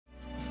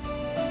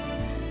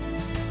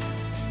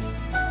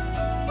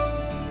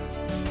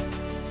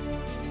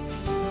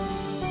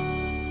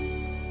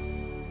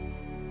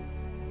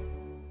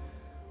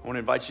want to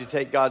invite you to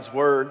take God's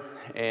word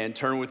and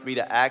turn with me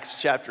to Acts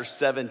chapter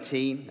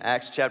 17.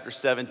 Acts chapter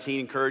 17,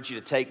 encourage you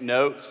to take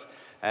notes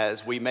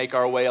as we make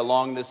our way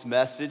along this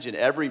message and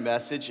every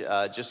message.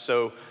 Just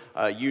so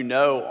you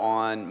know,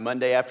 on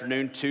Monday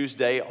afternoon,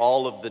 Tuesday,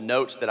 all of the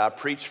notes that I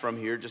preach from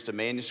here, just a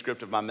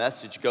manuscript of my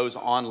message, goes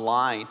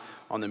online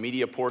on the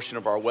media portion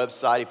of our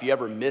website. If you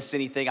ever miss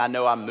anything, I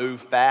know I move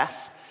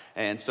fast.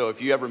 And so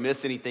if you ever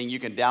miss anything, you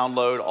can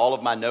download all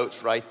of my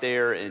notes right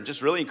there, and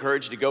just really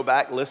encourage you to go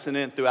back, listen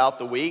in throughout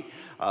the week,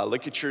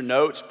 look at your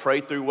notes, pray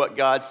through what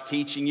God's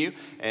teaching you,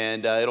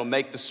 and it'll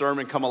make the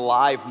sermon come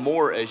alive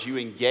more as you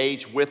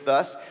engage with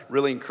us.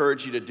 Really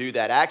encourage you to do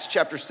that. Acts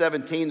chapter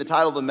 17, the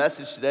title of the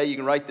message today, you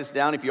can write this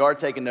down if you are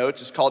taking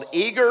notes, it's called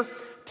Eager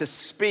to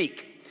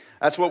Speak.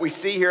 That's what we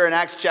see here in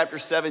Acts chapter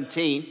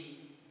 17.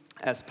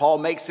 As Paul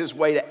makes his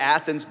way to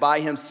Athens by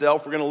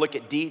himself, we're going to look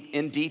at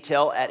in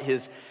detail at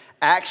his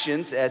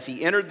actions as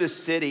he entered this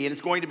city, and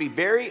it's going to be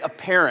very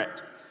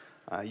apparent.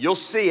 You'll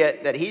see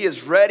it, that he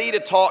is ready to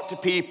talk to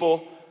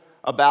people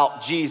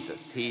about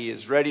Jesus. He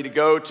is ready to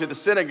go to the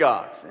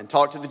synagogues and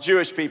talk to the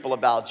Jewish people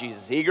about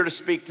Jesus, eager to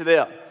speak to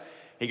them.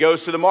 He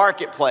goes to the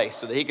marketplace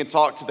so that he can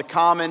talk to the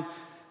common,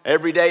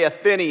 everyday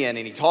Athenian,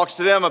 and he talks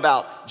to them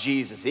about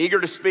Jesus, eager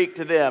to speak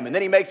to them. And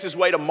then he makes his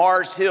way to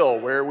Mars Hill,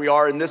 where we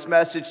are in this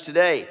message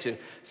today, to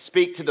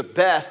speak to the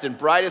best and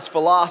brightest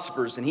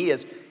philosophers, and he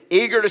is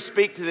eager to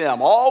speak to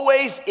them,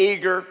 always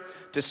eager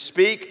to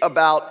speak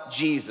about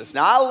Jesus.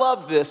 Now, I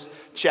love this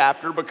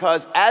chapter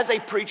because as a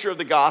preacher of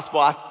the gospel,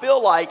 I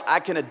feel like I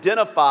can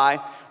identify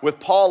with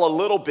Paul a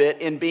little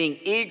bit in being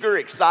eager,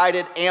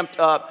 excited, amped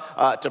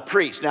up to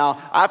preach.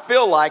 Now, I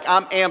feel like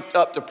I'm amped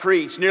up to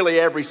preach nearly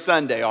every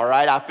Sunday, all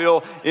right? I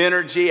feel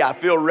energy, I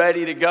feel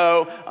ready to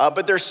go,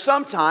 but there's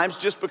sometimes,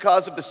 just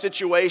because of the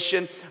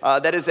situation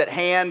that is at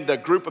hand, the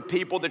group of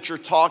people that you're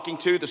talking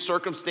to, the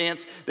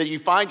circumstance that you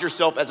find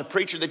yourself as a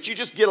preacher, that you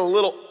just get a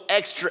little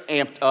extra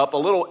amped up, a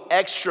little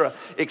extra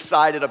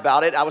excited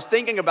about it. I was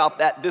thinking about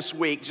that this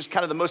week, just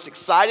kind of the most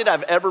excited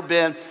I've ever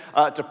been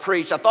to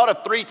preach. I thought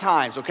of 3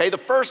 times, okay? The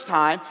first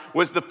time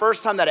was the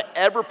first time that I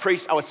ever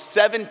preached. I was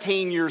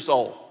 17 years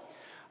old.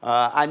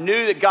 I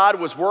knew that God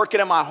was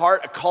working in my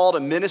heart, a call to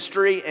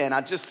ministry, and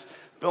I just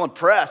feel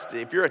impressed.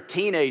 If you're a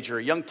teenager,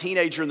 a young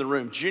teenager in the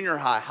room, junior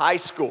high, high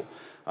school,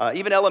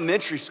 even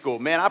elementary school,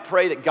 man, I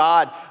pray that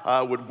God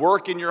would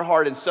work in your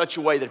heart in such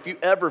a way that if you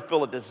ever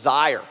feel a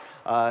desire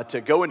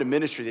to go into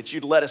ministry, that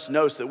you'd let us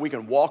know so that we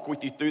can walk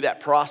with you through that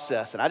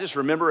process. And I just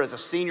remember as a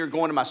senior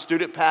going to my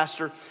student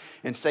pastor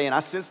and saying, I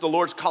sense the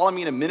Lord's calling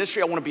me into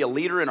ministry. I want to be a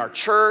leader in our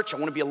church. I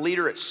want to be a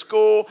leader at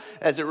school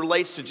as it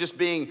relates to just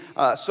being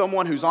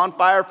someone who's on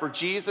fire for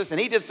Jesus. And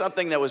he did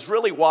something that was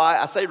really wise.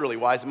 I say really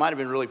wise. It might have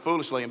been really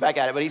foolish looking back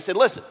at it. But he said,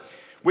 listen,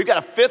 we've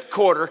got a 5th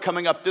quarter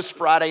coming up this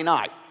Friday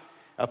night.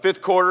 A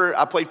 5th quarter,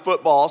 I played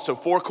football, so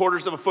 4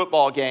 quarters of a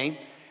football game.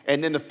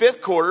 And then the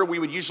 5th quarter, we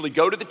would usually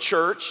go to the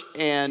church,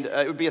 and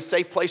it would be a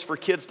safe place for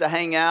kids to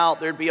hang out.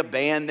 There'd be a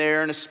band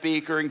there and a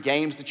speaker and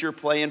games that you're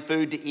playing,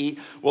 food to eat.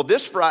 Well,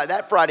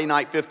 that Friday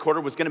night, 5th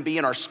quarter, was going to be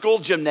in our school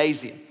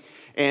gymnasium.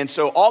 And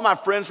so all my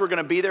friends were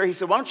going to be there. He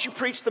said, why don't you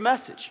preach the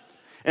message?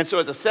 And so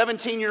as a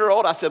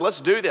 17-year-old, I said,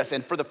 let's do this.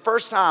 And for the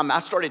first time, I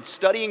started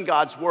studying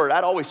God's word.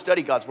 I'd always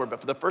studied God's word, but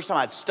for the first time,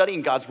 I'd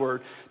studying God's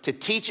word to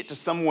teach it to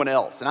someone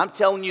else. And I'm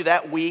telling you,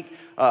 that week,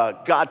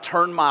 God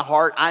turned my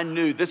heart. I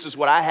knew this is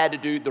what I had to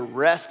do the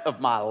rest of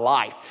my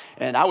life.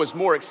 And I was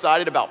more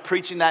excited about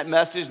preaching that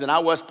message than I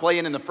was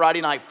playing in the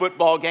Friday night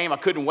football game. I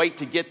couldn't wait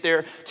to get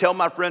there, tell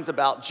my friends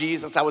about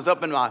Jesus. I was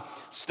up in my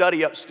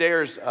study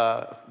upstairs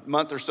a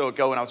month or so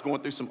ago, and I was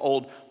going through some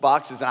old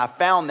boxes, and I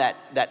found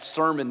that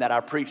sermon that I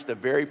preached, the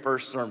very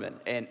first sermon,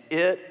 and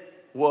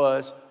it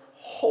was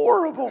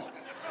horrible.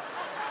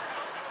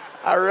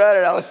 I read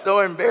it, I was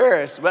so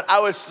embarrassed, but I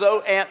was so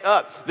amped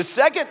up. The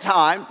second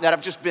time that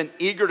I've just been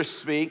eager to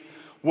speak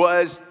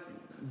was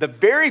the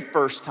very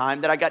first time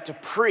that I got to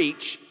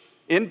preach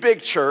in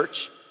Big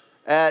Church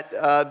at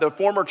the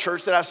former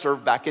church that I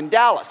served back in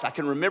Dallas. I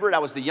can remember it. I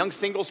was the young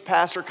singles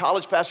pastor,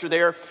 college pastor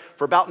there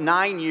for about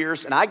 9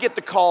 years, and I get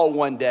the call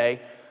one day,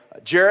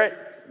 Jarrett,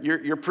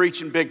 you're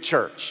preaching Big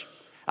Church.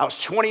 I was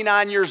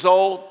 29 years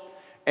old,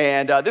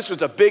 and this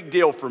was a big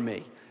deal for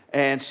me.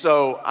 And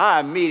so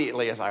I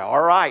immediately was like,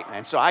 all right.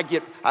 And so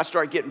I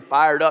start getting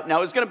fired up. Now,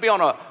 it was going to be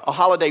on a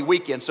holiday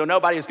weekend, so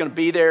nobody was going to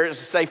be there. It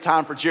was a safe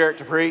time for Jarrett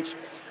to preach.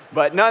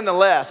 But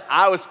nonetheless,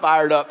 I was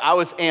fired up. I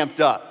was amped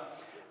up.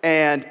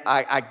 And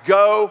I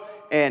go,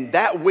 and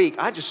that week,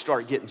 I just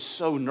started getting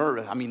so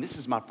nervous. I mean, this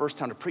is my first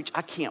time to preach.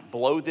 I can't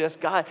blow this.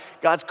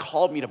 God's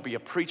called me to be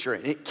a preacher,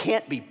 and it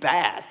can't be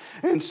bad.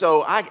 And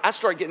so I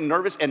started getting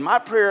nervous, and my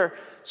prayer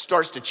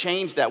starts to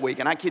change that week.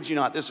 And I kid you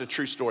not, this is a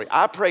true story.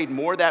 I prayed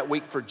more that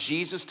week for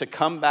Jesus to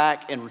come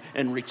back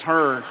and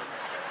return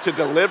to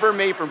deliver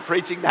me from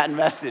preaching that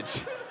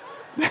message.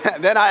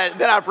 Then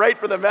I prayed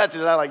for the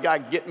message. I was like,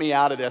 God, get me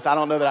out of this. I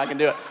don't know that I can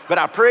do it. But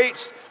I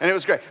preached, and it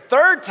was great.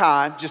 Third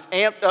time, just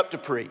amped up to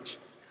preach,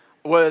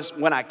 was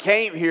when I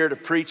came here to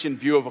preach in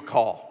view of a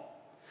call.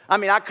 I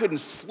mean, I couldn't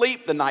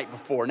sleep the night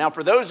before. Now,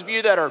 for those of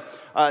you that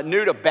are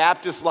new to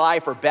Baptist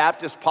life or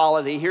Baptist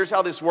polity, here's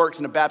how this works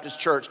in a Baptist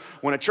church.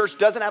 When a church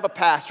doesn't have a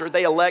pastor,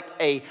 they elect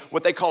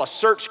what they call a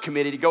search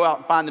committee to go out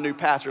and find the new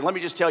pastor. And let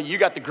me just tell you, you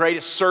got the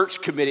greatest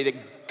search committee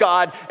that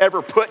God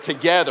ever put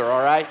together,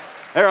 all right?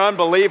 They're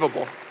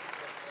unbelievable,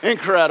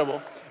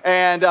 incredible.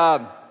 And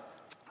I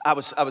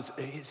was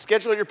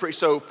scheduled to preach.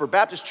 So for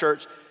Baptist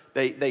church,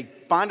 they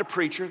find a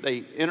preacher, they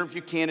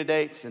interview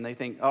candidates, and they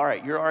think, all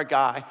right, you're our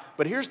guy.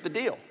 But here's the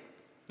deal.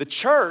 The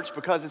church,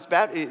 because it's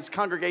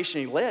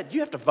congregationally led,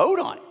 you have to vote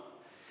on it.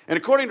 And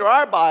according to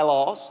our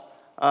bylaws,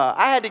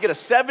 I had to get a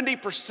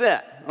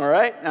 70%, all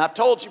right? And I've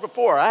told you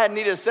before, I hadn't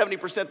needed a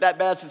 70% that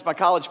bad since my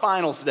college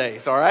finals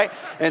days, all right?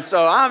 And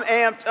so I'm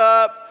amped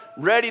up,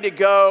 ready to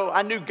go.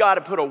 I knew God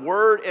had put a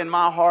word in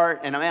my heart,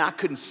 and I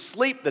couldn't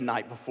sleep the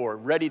night before,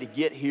 ready to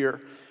get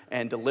here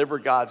and deliver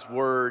God's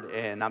word.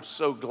 And I'm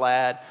so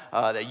glad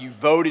that you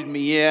voted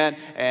me in.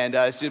 And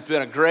it's just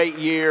been a great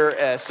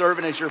year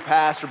serving as your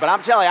pastor. But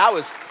I'm telling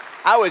you,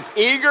 I was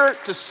eager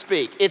to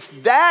speak. It's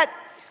that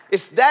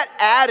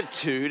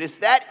attitude, it's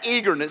that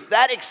eagerness,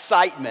 that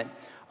excitement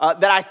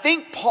that I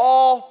think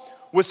Paul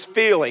was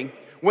feeling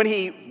when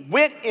he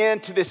went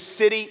into this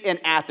city in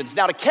Athens.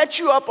 Now, to catch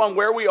you up on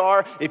where we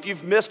are, if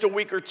you've missed a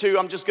week or two,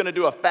 I'm just gonna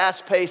do a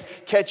fast pace,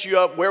 catch you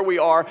up where we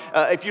are.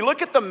 If you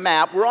look at the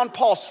map, we're on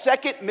Paul's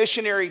second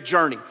missionary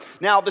journey.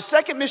 Now, the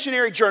second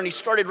missionary journey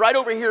started right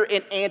over here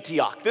in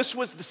Antioch. This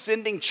was the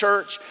sending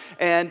church,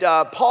 and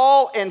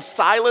Paul and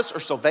Silas, or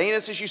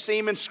Silvanus as you see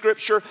him in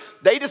scripture,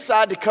 they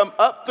decide to come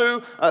up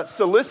through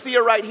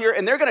Cilicia right here,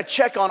 and they're gonna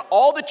check on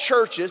all the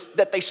churches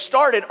that they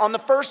started on the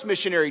first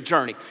missionary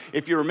journey.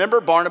 If you remember,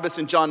 Barnabas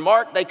and John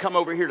Mark, they come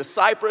over here to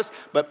Cyprus,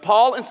 but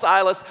Paul and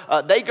Silas,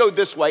 they go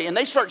this way, and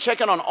they start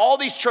checking on all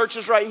these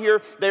churches right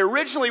here. They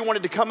originally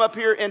wanted to come up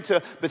here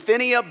into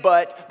Bithynia,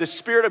 but the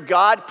Spirit of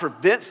God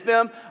prevents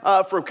them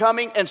from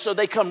coming, and so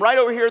they come right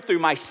over here through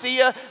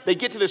Mysia. They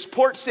get to this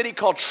port city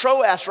called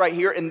Troas right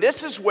here, and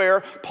this is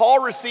where Paul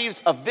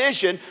receives a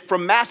vision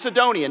from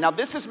Macedonia. Now,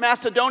 this is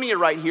Macedonia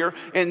right here,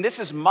 and this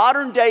is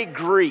modern-day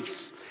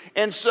Greece.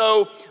 And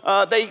so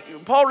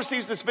Paul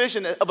receives this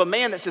vision of a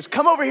man that says,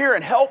 come over here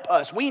and help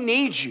us. We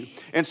need you.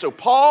 And so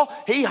Paul,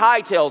 he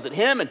hightails it.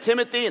 Him and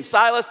Timothy and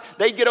Silas,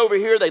 they get over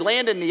here. They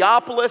land in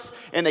Neapolis,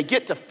 and they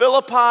get to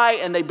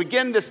Philippi, and they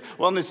begin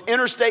on this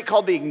interstate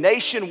called the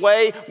Egnatian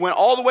Way, went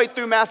all the way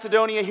through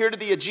Macedonia here to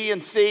the Aegean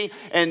Sea,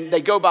 and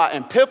they go by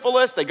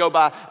Amphipolis, they go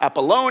by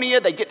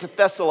Apollonia, they get to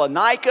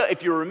Thessalonica.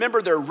 If you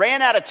remember, they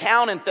ran out of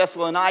town in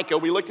Thessalonica.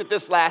 We looked at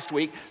this last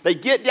week. They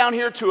get down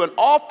here to an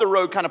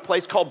off-the-road kind of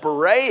place called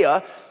Berea.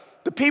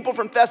 The people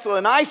from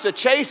Thessalonica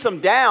chase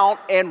them down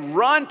and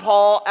run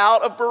Paul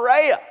out of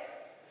Berea.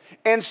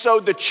 And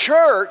so the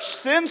church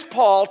sends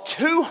Paul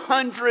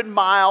 200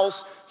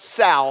 miles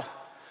south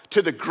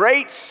to the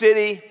great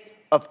city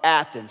of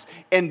Athens.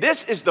 And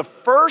this is the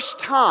first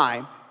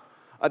time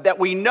that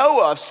we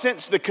know of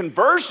since the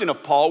conversion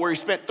of Paul, where he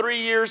spent 3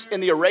 years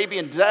in the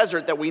Arabian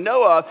desert, that we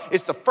know of.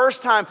 It's the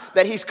first time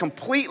that he's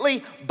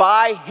completely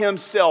by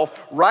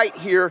himself right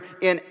here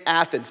in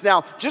Athens.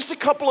 Now, just a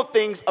couple of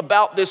things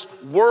about this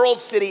world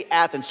city,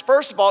 Athens.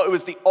 First of all, it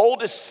was the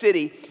oldest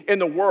city in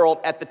the world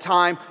at the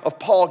time of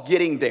Paul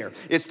getting there.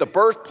 It's the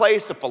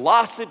birthplace of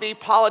philosophy,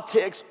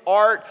 politics,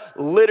 art,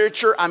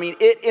 literature. I mean,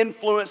 it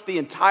influenced the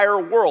entire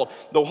world.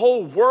 The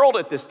whole world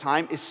at this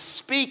time is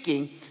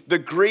speaking the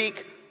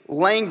Greek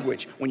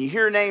language. When you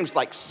hear names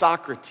like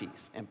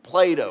Socrates and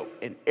Plato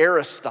and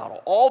Aristotle,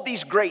 all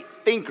these great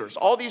thinkers,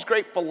 all these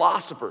great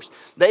philosophers,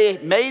 they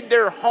made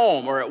their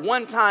home or at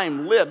one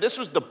time lived. This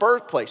was the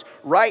birthplace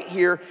right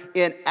here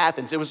in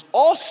Athens. It was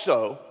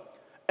also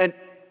an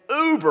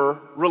uber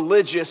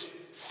religious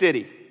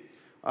city.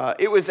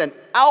 It was an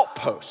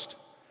outpost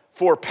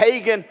for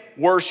pagan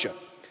worship.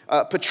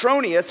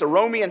 Petronius, a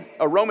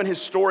Roman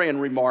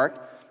historian, remarked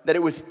that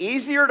it was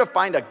easier to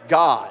find a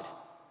god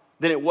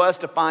than it was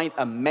to find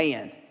a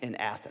man in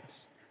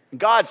Athens.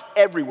 God's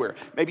everywhere.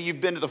 Maybe you've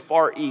been to the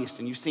Far East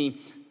and you've seen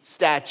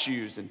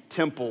statues and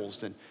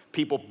temples and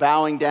people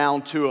bowing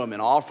down to them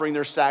and offering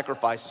their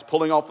sacrifices,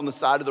 pulling off on the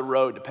side of the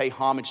road to pay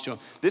homage to them.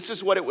 This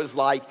is what it was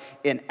like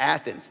in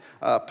Athens.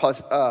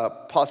 Pausanias,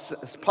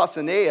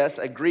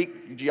 a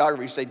Greek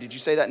geographer, you say, did you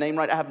say that name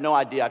right? I have no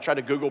idea. I tried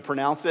to Google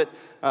pronounce it,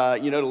 to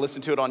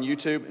listen to it on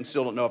YouTube, and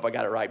still don't know if I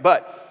got it right.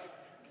 But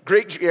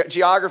Greek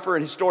geographer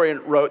and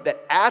historian wrote that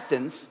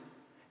Athens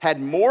had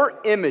more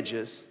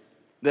images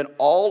than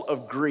all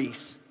of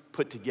Greece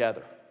put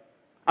together.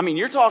 I mean,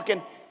 you're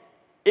talking,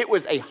 it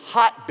was a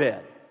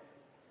hotbed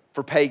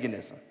for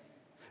paganism.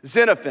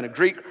 Xenophon, a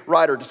Greek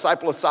writer,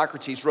 disciple of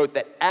Socrates, wrote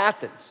that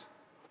Athens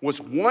was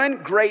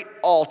one great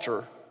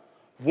altar,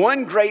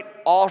 one great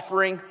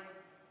offering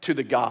to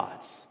the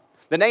gods.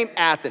 The name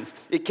Athens,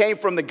 it came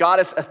from the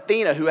goddess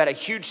Athena, who had a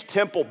huge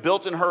temple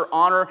built in her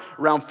honor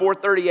around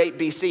 438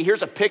 BC.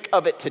 Here's a pic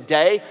of it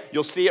today.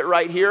 You'll see it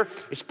right here.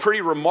 It's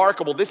pretty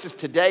remarkable. This is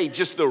today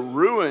just the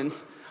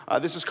ruins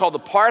This is called the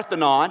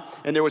Parthenon,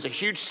 and there was a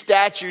huge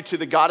statue to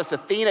the goddess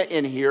Athena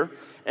in here.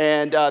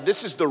 And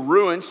this is the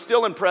ruins,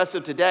 still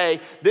impressive today.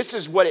 This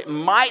is what it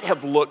might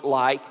have looked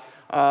like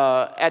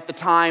at the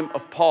time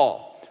of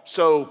Paul.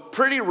 So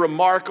pretty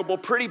remarkable,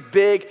 pretty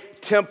big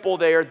temple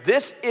there.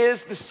 This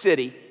is the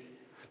city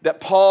that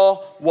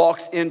Paul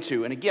walks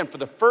into. And again, for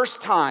the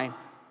first time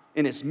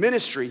in his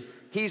ministry,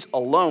 he's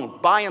alone,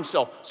 by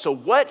himself. So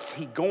what's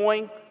he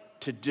going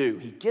to do?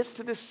 He gets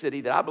to this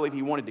city that I believe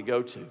he wanted to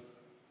go to.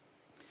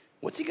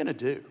 What's he going to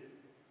do?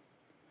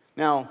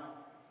 Now,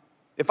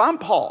 if I'm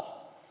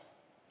Paul,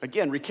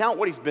 again, recount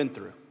what he's been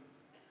through.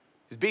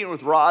 He's beaten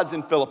with rods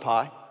in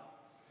Philippi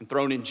and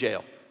thrown in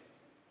jail.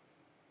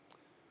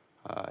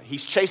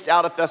 He's chased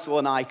out of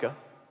Thessalonica,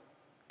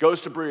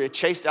 goes to Berea,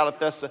 chased out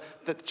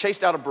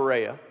of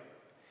Berea.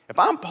 If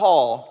I'm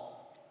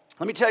Paul,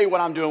 let me tell you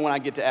what I'm doing when I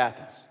get to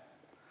Athens.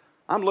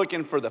 I'm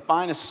looking for the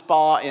finest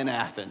spa in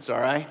Athens, all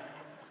right?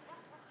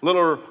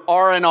 Little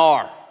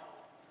R&R.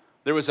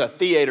 There was a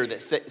theater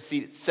that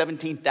seated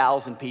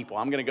 17,000 people.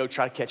 I'm going to go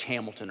try to catch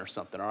Hamilton or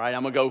something, all right?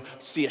 I'm going to go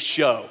see a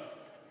show.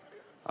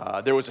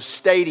 There was a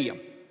stadium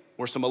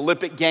where some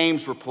Olympic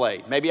games were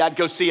played. Maybe I'd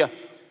go see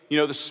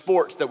the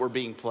sports that were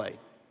being played.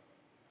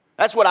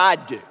 That's what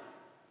I'd do.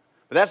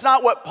 But that's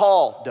not what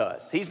Paul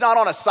does. He's not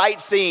on a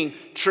sightseeing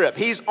trip.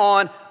 He's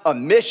on a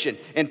mission.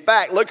 In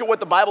fact, look at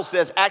what the Bible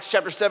says, Acts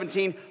chapter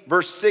 17,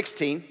 verse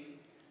 16.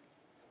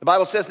 The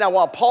Bible says, now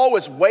while Paul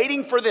was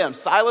waiting for them,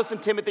 Silas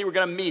and Timothy were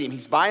going to meet him.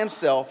 He's by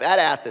himself at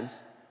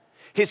Athens.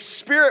 His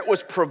spirit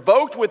was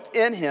provoked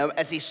within him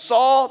as he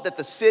saw that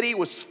the city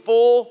was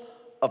full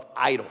of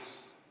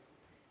idols.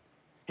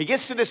 He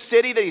gets to this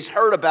city that he's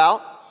heard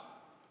about.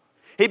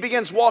 He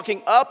begins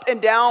walking up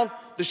and down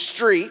the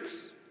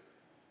streets.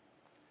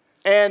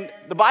 And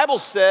the Bible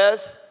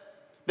says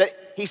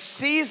that he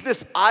sees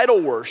this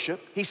idol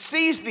worship. He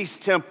sees these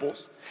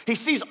temples. He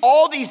sees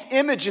all these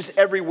images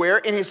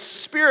everywhere, and his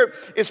spirit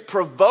is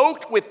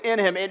provoked within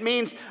him. It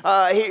means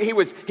he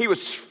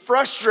was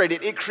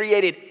frustrated. It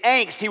created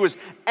angst. He was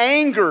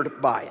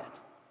angered by it.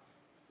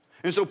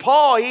 And so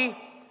Paul, he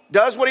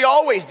does what he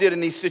always did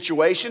in these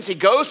situations. He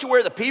goes to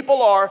where the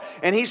people are,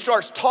 and he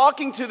starts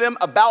talking to them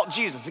about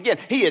Jesus. Again,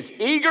 he is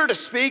eager to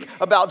speak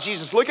about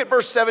Jesus. Look at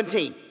verse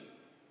 17.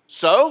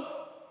 So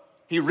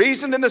he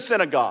reasoned in the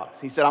synagogues.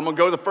 He said, I'm going to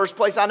go to the first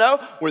place I know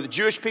where the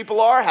Jewish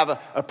people are, have an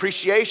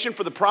appreciation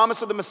for the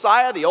promise of the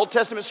Messiah, the Old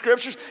Testament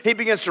scriptures. He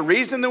begins to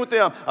reason with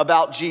them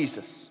about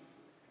Jesus.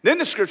 Then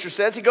the scripture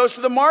says he goes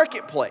to the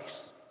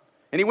marketplace.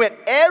 And he went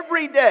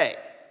every day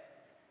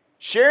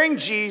sharing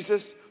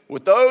Jesus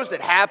with those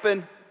that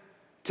happened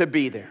to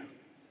be there.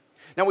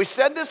 Now, we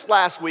said this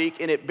last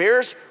week, and it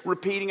bears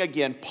repeating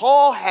again.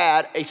 Paul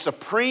had a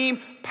supreme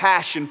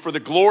passion for the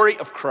glory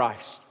of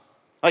Christ.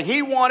 Like,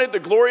 he wanted the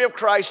glory of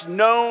Christ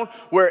known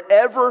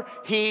wherever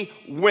he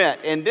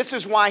went. And this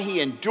is why he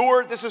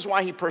endured. This is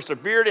why he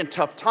persevered in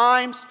tough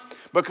times,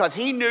 because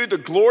he knew the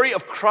glory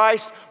of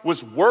Christ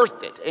was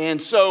worth it. And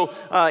so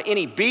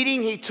any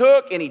beating he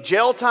took, any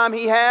jail time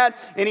he had,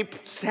 any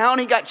town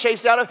he got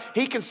chased out of,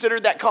 he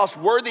considered that cost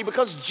worthy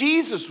because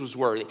Jesus was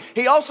worthy.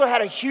 He also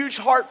had a huge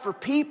heart for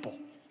people.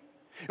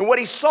 And what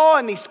he saw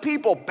in these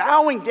people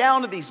bowing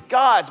down to these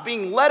gods,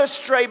 being led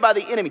astray by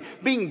the enemy,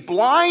 being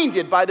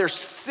blinded by their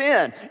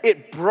sin,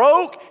 it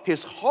broke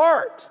his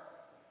heart.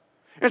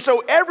 And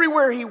so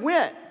everywhere he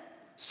went,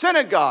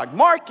 synagogue,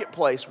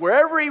 marketplace,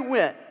 wherever he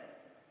went,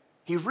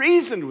 he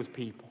reasoned with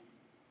people,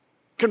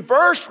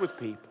 conversed with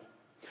people,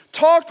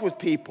 talked with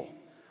people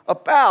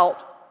about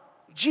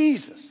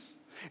Jesus.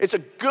 It's a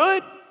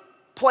good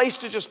place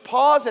to just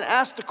pause and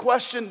ask the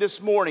question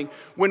this morning.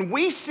 When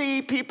we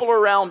see people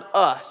around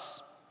us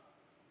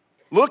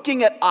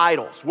looking at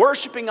idols,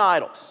 worshiping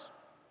idols,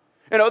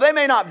 they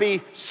may not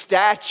be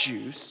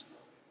statues,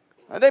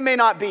 they may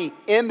not be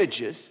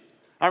images.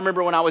 I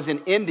remember when I was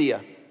in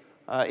India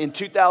in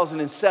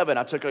 2007,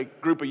 I took a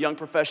group of young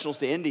professionals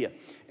to India,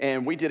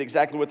 and we did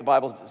exactly what the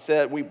Bible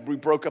said. We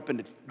broke up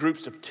into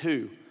groups of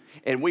 2,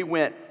 and we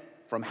went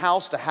from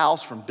house to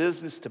house, from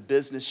business to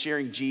business,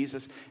 sharing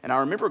Jesus. And I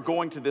remember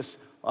going to this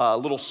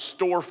little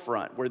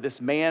storefront where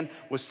this man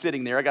was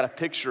sitting there. I got a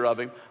picture of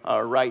him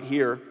right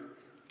here.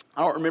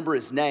 I don't remember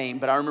his name,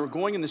 but I remember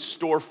going in this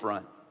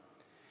storefront.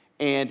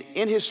 And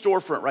in his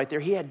storefront right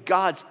there, he had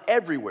gods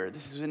everywhere.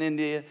 This is in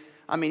India.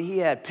 I mean, he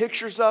had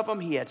pictures of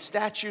them. He had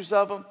statues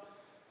of them.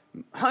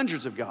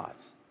 Hundreds of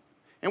gods.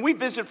 And we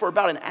visited for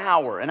about an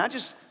hour. And I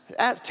just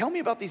asked, tell me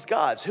about these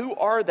gods. Who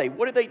are they?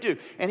 What do they do?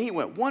 And he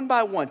went one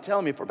by one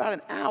telling me for about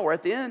an hour.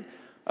 At the end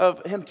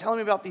of him telling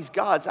me about these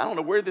gods, I don't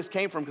know where this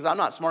came from because I'm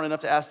not smart enough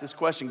to ask this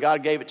question.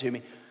 God gave it to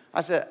me. I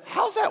said,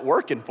 how's that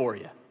working for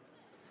you?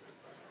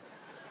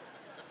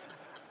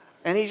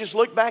 And he just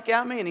looked back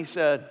at me and he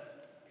said,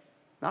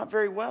 not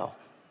very well.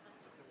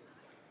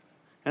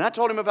 And I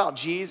told him about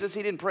Jesus.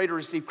 He didn't pray to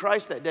receive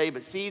Christ that day,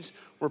 but seeds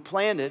were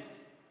planted.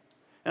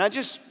 And I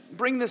just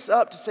bring this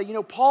up to say,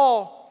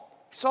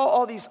 Paul saw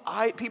all these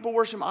people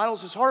worshiping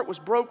idols. His heart was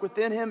broke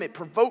within him. It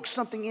provoked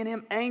something in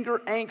him, anger,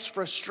 angst,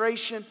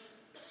 frustration.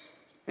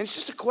 And it's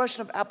just a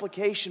question of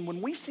application.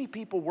 When we see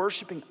people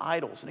worshiping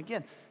idols, and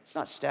again, it's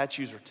not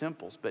statues or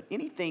temples, but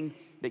anything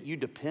that you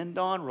depend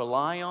on,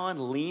 rely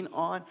on, lean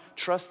on,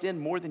 trust in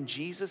more than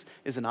Jesus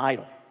is an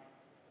idol.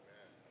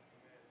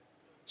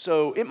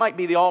 So it might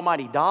be the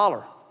almighty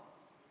dollar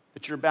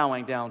that you're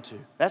bowing down to.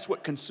 That's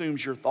what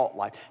consumes your thought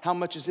life. How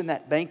much is in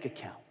that bank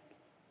account?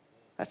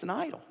 That's an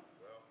idol.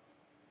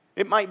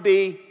 It might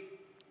be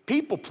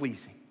people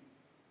pleasing.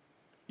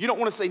 You don't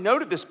want to say no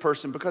to this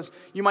person because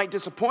you might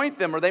disappoint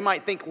them or they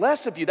might think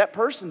less of you. That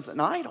person's an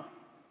idol.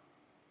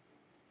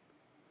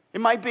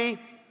 It might be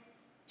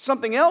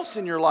something else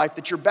in your life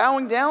that you're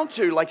bowing down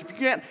to. Like if you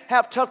can't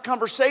have tough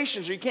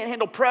conversations or you can't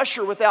handle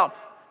pressure without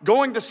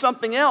going to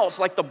something else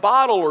like the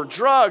bottle or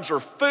drugs or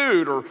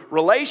food or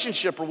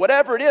relationship or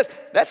whatever it is,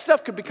 that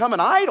stuff could become an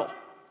idol.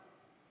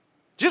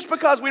 Just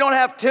because we don't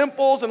have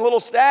temples and little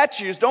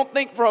statues, don't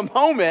think for a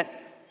moment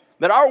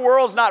that our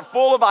world's not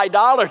full of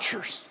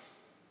idolaters.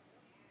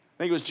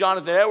 I think it was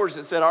Jonathan Edwards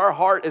that said, our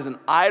heart is an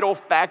idol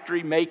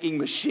factory making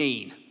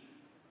machine,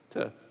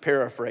 to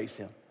paraphrase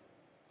him.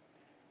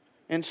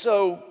 And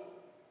so,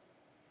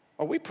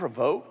 are we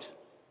provoked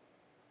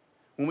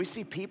when we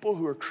see people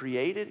who are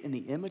created in the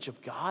image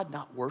of God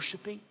not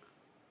worshiping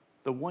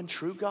the one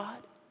true God?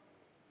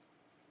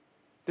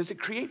 Does it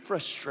create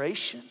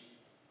frustration,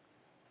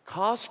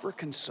 cause for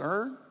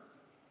concern?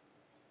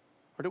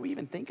 Or do we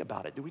even think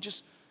about it? Do we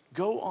just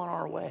go on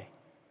our way?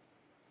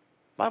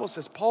 The Bible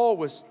says Paul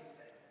was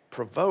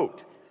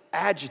provoked,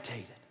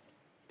 agitated.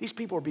 These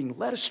people are being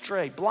led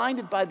astray,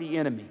 blinded by the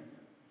enemy.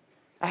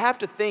 I have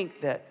to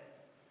think that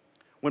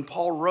when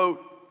Paul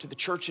wrote to the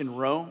church in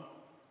Rome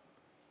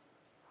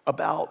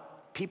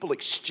about people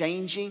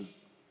exchanging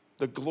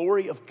the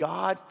glory of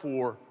God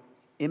for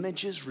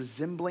images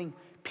resembling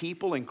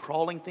people and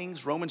crawling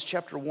things, Romans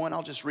chapter 1,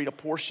 I'll just read a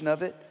portion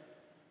of it.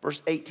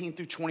 Verse 18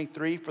 through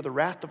 23, for the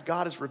wrath of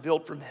God is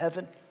revealed from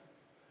heaven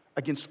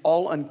against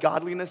all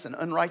ungodliness and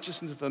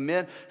unrighteousness of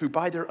men who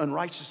by their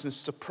unrighteousness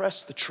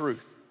suppress the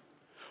truth.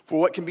 For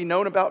what can be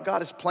known about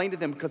God is plain to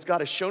them because God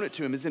has shown it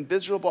to him. His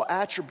invisible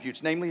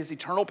attributes, namely his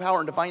eternal power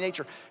and divine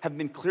nature, have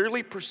been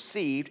clearly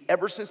perceived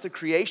ever since the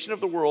creation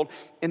of the world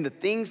in the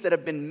things that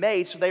have been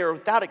made, so they are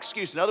without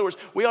excuse. In other words,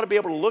 we ought to be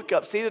able to look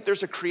up, see that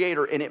there's a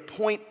creator, and it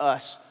point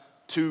us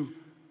to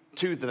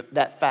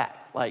that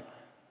fact. Like,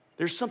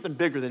 there's something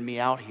bigger than me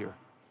out here.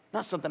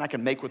 Not something I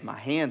can make with my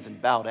hands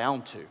and bow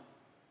down to.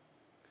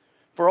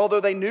 For although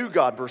they knew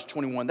God, verse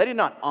 21, they did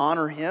not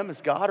honor him as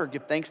God or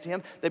give thanks to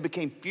him. They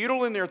became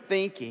futile in their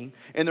thinking,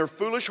 and their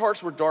foolish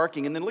hearts were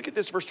darkened. And then look at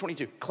this, verse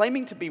 22.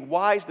 Claiming to be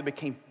wise, they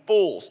became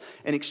fools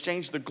and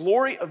exchanged the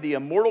glory of the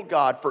immortal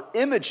God for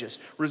images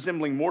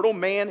resembling mortal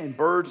man and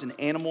birds and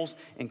animals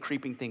and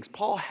creeping things.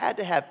 Paul had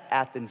to have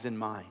Athens in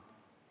mind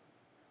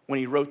when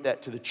he wrote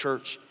that to the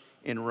church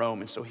in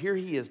Rome. And so here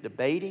he is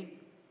debating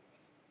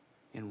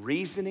and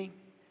reasoning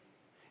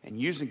and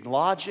using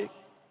logic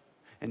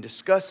and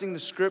discussing the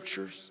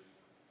scriptures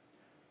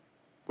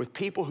with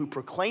people who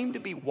proclaimed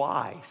to be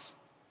wise,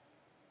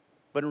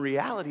 but in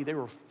reality they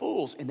were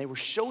fools, and they were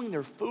showing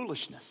their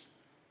foolishness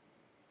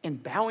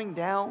and bowing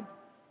down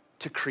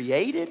to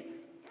created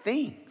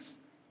things.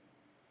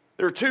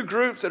 There are two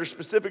groups that are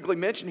specifically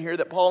mentioned here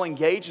that Paul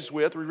engages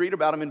with. We read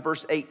about them in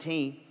verse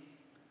 18.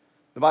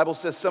 The Bible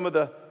says some of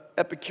the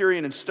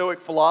Epicurean and Stoic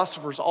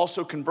philosophers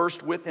also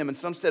conversed with him, and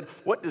some said,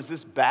 "What does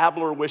this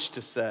babbler wish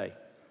to say?"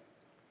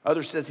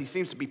 Others says he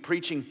seems to be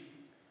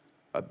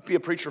a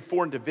preacher of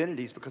foreign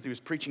divinities because he was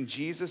preaching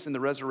Jesus and the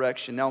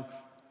resurrection. Now,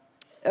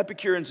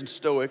 Epicureans and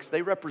Stoics,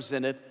 they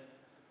represented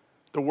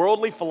the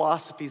worldly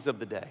philosophies of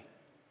the day.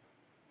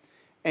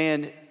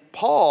 And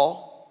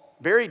Paul,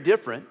 very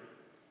different,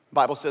 the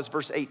Bible says,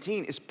 verse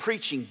 18, is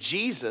preaching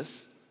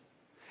Jesus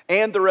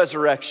and the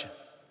resurrection.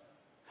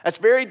 That's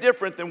very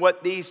different than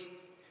what these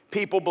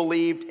people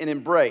believed and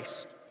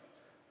embraced.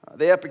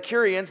 The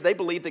Epicureans, they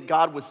believed that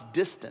God was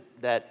distant,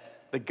 that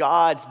the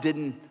gods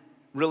didn't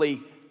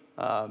really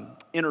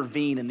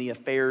intervene in the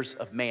affairs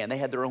of man. They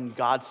had their own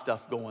God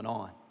stuff going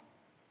on.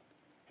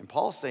 And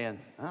Paul's saying,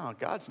 oh,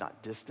 God's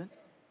not distant.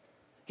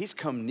 He's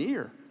come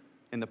near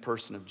in the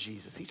person of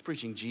Jesus. He's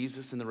preaching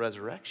Jesus and the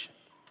resurrection.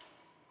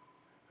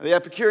 The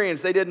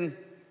Epicureans, they didn't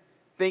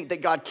think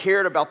that God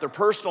cared about their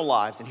personal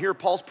lives. And here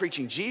Paul's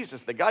preaching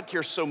Jesus, that God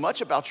cares so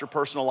much about your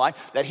personal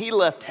life that he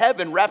left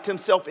heaven, wrapped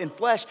himself in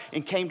flesh,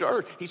 and came to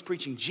earth. He's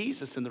preaching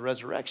Jesus in the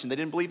resurrection. They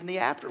didn't believe in the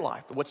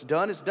afterlife. But what's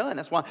done is done.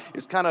 That's why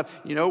it's kind of,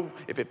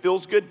 if it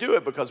feels good, do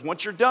it. Because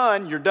once you're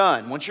done, you're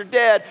done. Once you're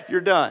dead, you're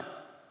done.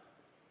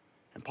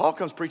 And Paul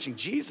comes preaching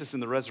Jesus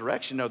in the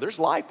resurrection. No, there's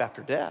life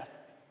after death.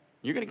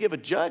 You're going to give a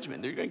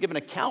judgment. You're going to give an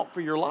account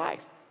for your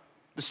life.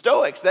 The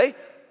Stoics, they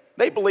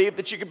believe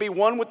that you could be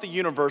one with the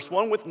universe,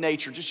 one with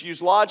nature. Just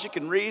use logic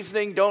and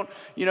reasoning. Don't,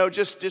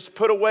 just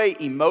put away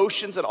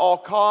emotions at all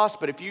costs.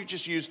 But if you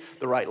just use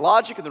the right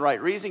logic and the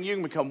right reasoning, you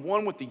can become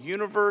one with the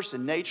universe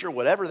and nature,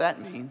 whatever that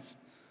means.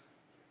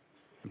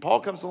 And Paul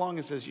comes along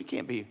and says, you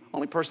can't be. The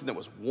only person that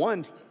was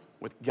one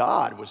with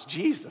God was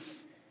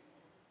Jesus.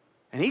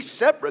 And he's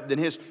separate than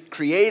his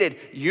created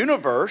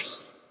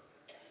universe.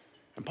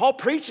 And Paul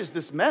preaches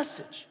this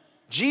message,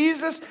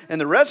 Jesus and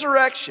the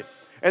resurrection.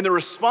 And the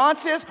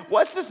response is,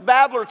 what's this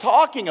babbler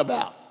talking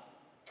about?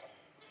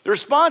 The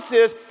response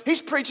is,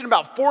 he's preaching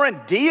about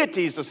foreign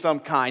deities of some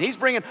kind. He's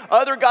bringing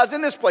other gods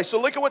in this place.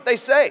 So look at what they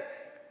say.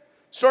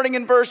 Starting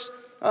in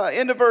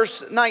into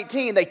verse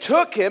 19, they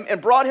took him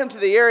and brought him to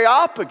the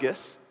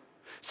Areopagus,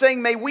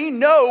 saying, may we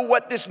know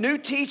what this new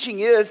teaching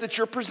is that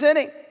you're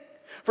presenting.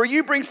 For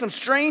you bring some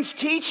strange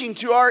teaching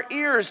to our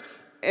ears,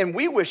 and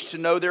we wish to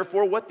know,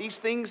 therefore, what these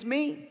things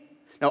mean.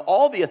 Now,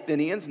 all the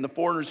Athenians and the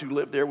foreigners who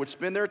lived there would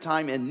spend their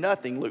time in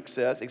nothing, Luke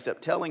says,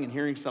 except telling and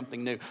hearing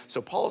something new. So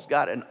Paul's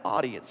got an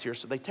audience here.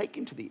 So they take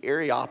him to the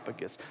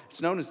Areopagus.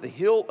 It's known as the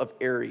Hill of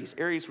Ares.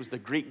 Ares was the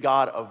Greek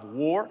god of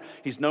war.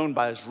 He's known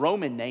by his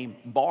Roman name,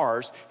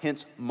 Mars,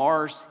 hence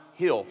Mars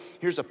Hill.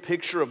 Here's a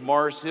picture of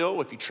Mars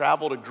Hill. If you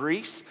travel to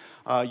Greece,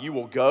 you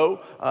will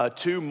go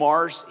to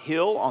Mars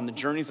Hill on the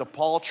Journeys of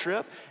Paul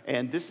trip,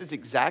 and this is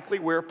exactly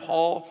where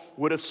Paul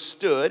would have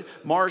stood.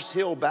 Mars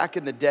Hill, back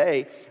in the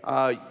day,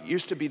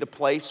 used to be the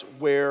place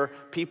where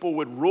people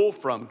would rule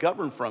from,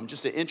 govern from.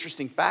 Just an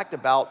interesting fact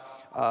about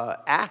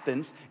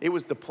Athens, it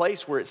was the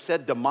place where it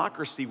said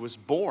democracy was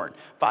born.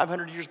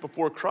 500 years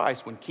before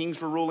Christ, when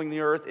kings were ruling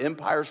the earth,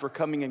 empires were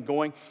coming and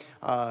going,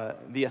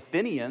 the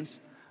Athenians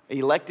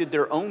elected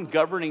their own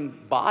governing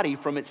body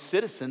from its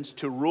citizens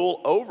to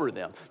rule over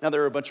them. Now,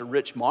 there were a bunch of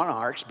rich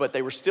monarchs, but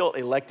they were still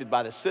elected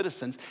by the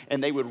citizens,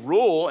 and they would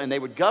rule, and they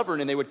would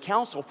govern, and they would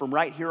counsel from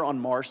right here on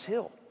Mars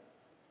Hill.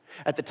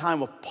 At the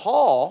time of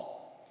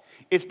Paul,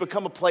 it's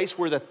become a place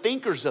where the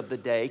thinkers of the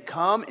day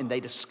come, and they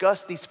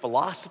discuss these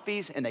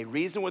philosophies, and they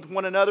reason with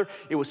one another.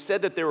 It was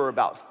said that there were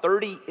about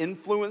 30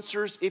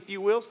 influencers, if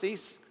you will. See,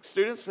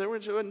 students, there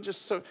weren't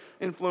just so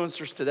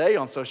influencers today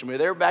on social media.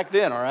 They were back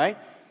then, all right?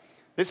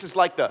 This is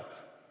like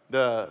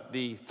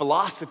the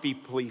philosophy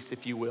police,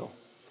 if you will.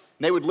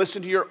 And they would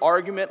listen to your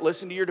argument,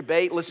 listen to your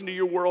debate, listen to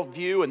your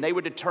worldview, and they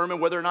would determine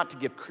whether or not to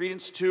give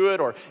credence to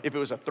it, or if it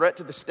was a threat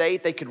to the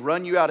state, they could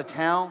run you out of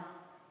town.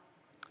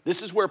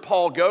 This is where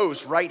Paul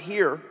goes right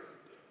here.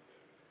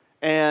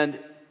 And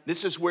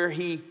this is where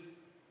he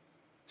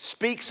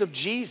speaks of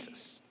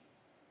Jesus.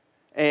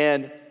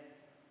 And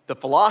the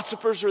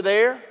philosophers are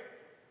there,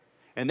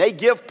 and they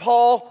give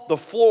Paul the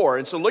floor.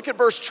 And so look at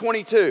verse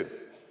 22.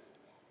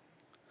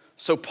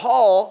 So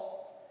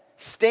Paul,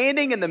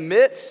 standing in the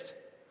midst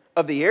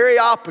of the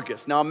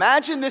Areopagus. Now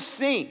imagine this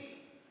scene.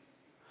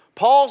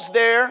 Paul's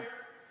there.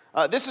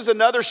 This is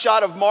another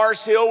shot of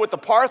Mars Hill with the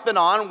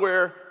Parthenon,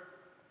 where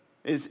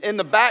is in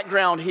the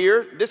background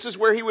here. This is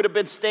where he would have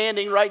been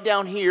standing, right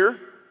down here.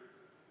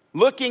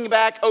 Looking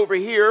back over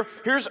here,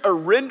 here's a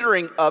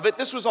rendering of it.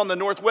 This was on the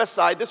northwest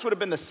side. This would have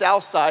been the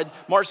south side.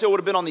 Mars Hill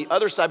would have been on the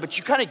other side. But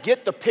you kind of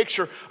get the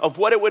picture of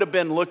what it would have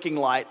been looking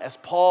like as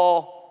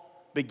Paul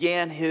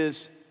began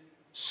his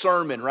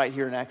sermon right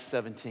here in Acts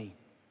 17.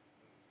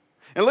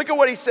 And look at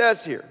what he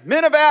says here.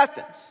 Men of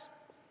Athens,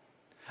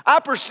 I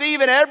perceive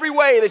in every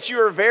way that you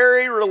are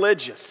very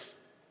religious.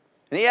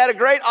 And he had a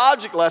great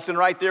object lesson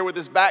right there with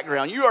his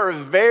background. You are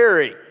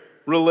very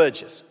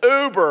religious,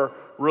 uber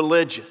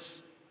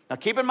religious. Now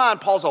keep in mind,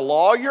 Paul's a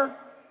lawyer.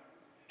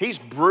 He's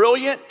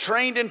brilliant,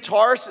 trained in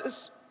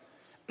Tarsus.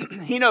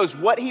 He knows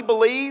what he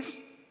believes.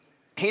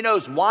 He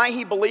knows why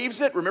he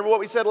believes it. Remember what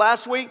we said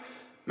last week?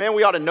 Man,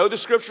 we ought to know the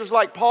scriptures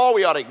like Paul.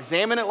 We ought to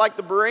examine it like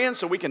the Bereans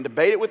so we can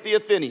debate it with the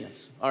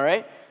Athenians, all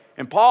right?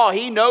 And Paul,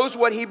 he knows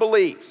what he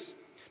believes.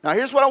 Now,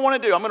 here's what I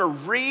want to do. I'm going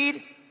to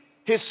read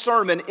his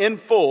sermon in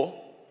full,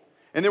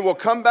 and then we'll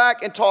come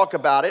back and talk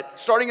about it.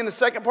 Starting in the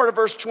second part of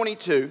verse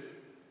 22,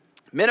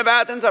 Men of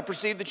Athens, I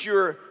perceive that you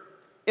are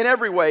in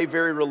every way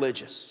very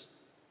religious.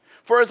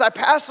 For as I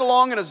passed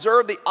along and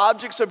observed the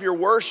objects of your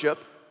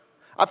worship,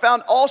 I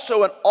found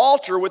also an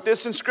altar with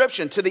this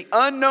inscription, to the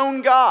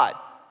unknown God.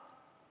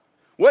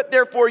 What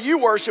therefore you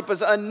worship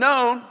as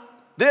unknown,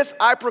 this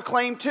I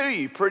proclaim to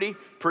you. Pretty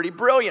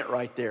brilliant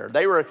right there.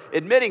 They were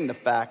admitting the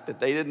fact that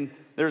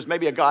there's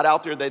maybe a God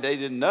out there that they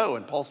didn't know.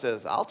 And Paul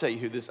says, I'll tell you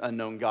who this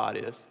unknown God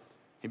is.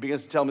 He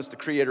begins to tell them it's the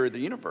creator of the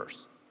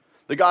universe.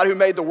 The God who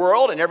made the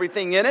world and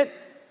everything in it,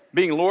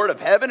 being Lord of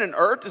heaven and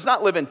earth, does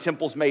not live in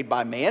temples made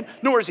by man,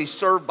 nor is he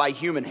served by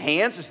human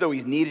hands as though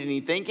he needed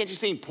anything. Can't you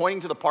see him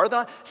pointing to the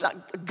Parthenon? It's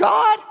not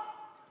God,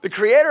 the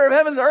creator of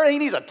heaven and earth. He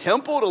needs a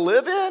temple to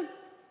live in?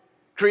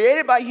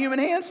 Created by human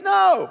hands?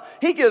 No.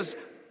 He gives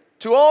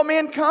to all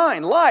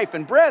mankind life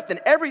and breath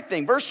and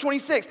everything. Verse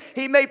 26,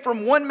 he made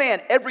from one man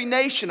every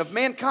nation of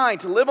mankind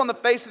to live on the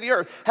face of the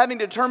earth, having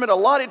determined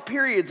allotted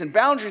periods and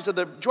boundaries of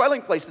the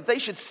dwelling place, that they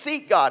should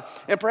seek God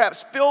and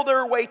perhaps feel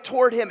their way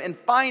toward him and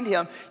find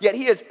him. Yet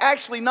he is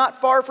actually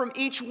not far from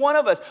each one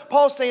of us.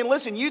 Paul's saying,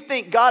 listen, you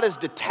think God is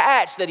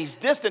detached, that he's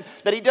distant,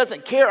 that he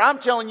doesn't care. I'm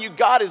telling you,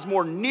 God is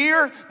more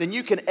near than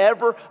you can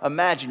ever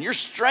imagine. You're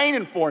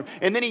straining for him.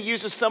 And then he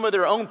uses some of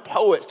their own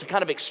poets to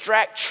kind of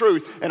extract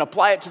truth and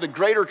apply it to the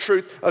greater truth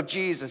of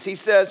Jesus. He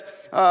says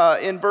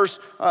in verse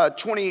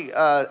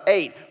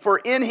 28, for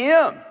in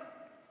him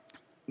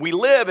We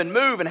live and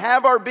move and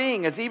have our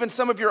being, as even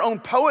some of your own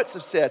poets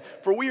have said,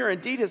 for we are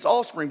indeed his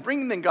offspring.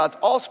 Bringing then God's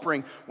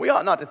offspring, we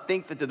ought not to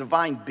think that the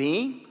divine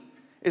being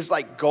is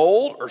like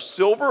gold or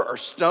silver or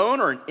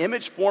stone or an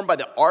image formed by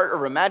the art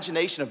or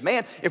imagination of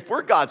man. If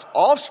we're God's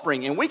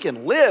offspring and we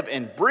can live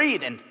and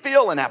breathe and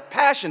feel and have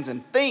passions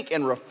and think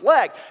and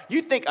reflect,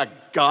 you think a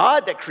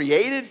God that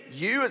created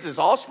you as his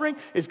offspring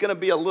is going to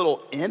be a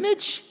little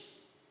image?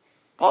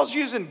 Paul's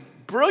using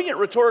brilliant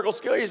rhetorical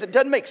skills. It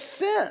doesn't make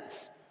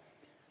sense.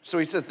 So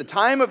he says, the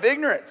time of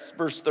ignorance,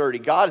 verse 30,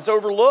 God is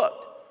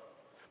overlooked.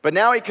 But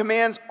now he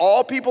commands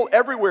all people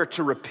everywhere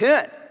to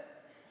repent,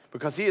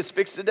 because he has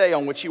fixed a day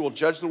on which he will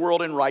judge the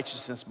world in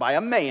righteousness by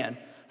a man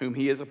whom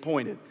he has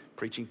appointed,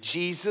 preaching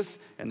Jesus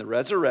and the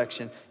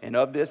resurrection. And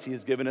of this he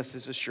has given us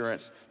his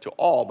assurance to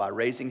all by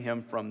raising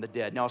him from the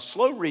dead. Now, a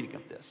slow reading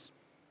of this,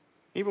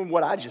 even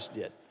what I just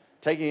did,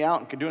 taking it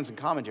out and doing some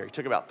commentary,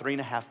 took about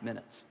 3.5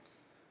 minutes.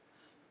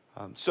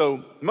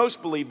 So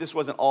most believe this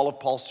wasn't all of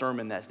Paul's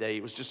sermon that day.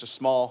 It was just a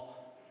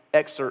small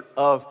excerpt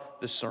of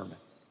the sermon.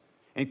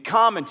 And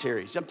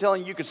commentaries, I'm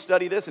telling you, you could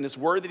study this and it's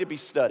worthy to be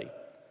studied,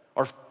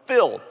 are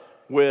filled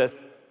with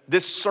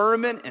this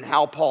sermon and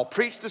how Paul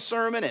preached the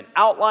sermon and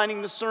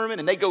outlining the sermon.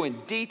 And they go in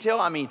detail,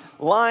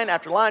 line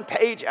after line,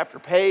 page after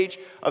page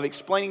of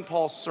explaining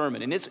Paul's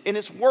sermon. And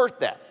it's worth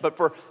that. But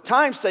for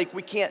time's sake,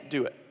 we can't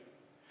do it.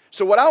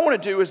 So what I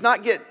want to do is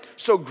not get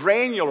so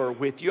granular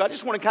with you. I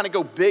just want to kind of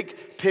go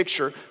big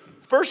picture.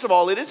 First of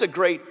all, it is a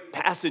great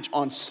passage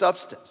on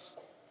substance.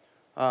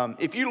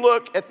 If you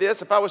look at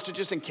this, if I was to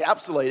just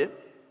encapsulate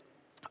it,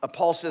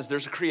 Paul says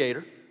there's a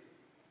creator.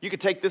 You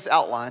could take this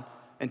outline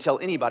and tell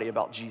anybody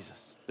about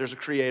Jesus. There's a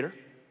creator.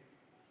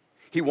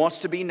 He wants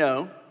to be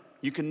known.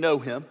 You can know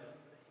him.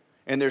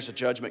 And there's a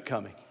judgment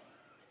coming.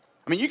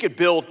 You could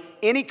build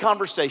any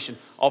conversation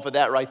off of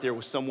that right there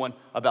with someone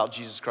about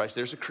Jesus Christ.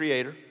 There's a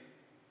creator.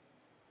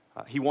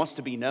 He wants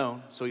to be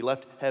known. So he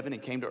left heaven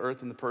and came to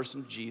earth in the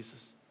person of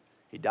Jesus.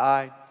 He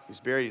died, he was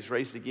buried, he's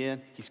raised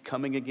again, he's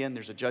coming again,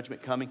 there's a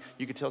judgment coming.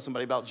 You could tell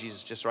somebody about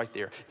Jesus just right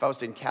there. If I was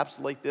to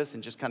encapsulate this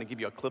and just kind of give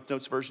you a Cliff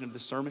Notes version of the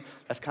sermon,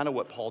 that's kind of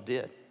what Paul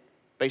did.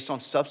 Based on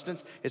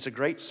substance, it's a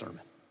great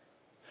sermon.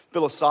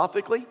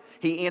 Philosophically,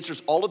 he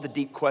answers all of the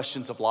deep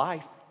questions of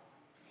life.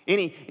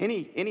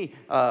 Anybody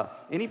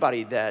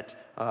that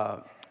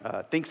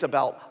thinks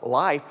about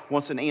life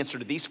wants an answer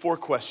to these 4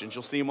 questions.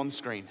 You'll see them on the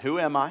screen. Who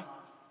am I?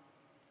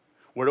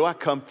 Where do I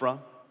come from?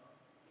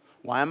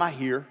 Why am I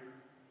here?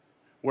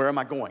 Where am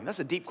I going? That's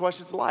the deep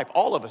questions of life.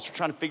 All of us are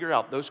trying to figure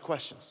out those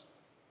questions.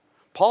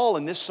 Paul,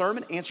 in this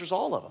sermon, answers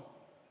all of them.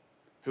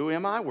 Who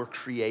am I? We're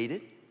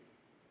created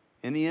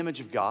in the image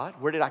of God.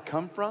 Where did I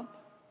come from?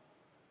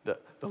 The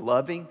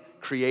loving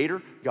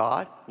creator,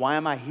 God. Why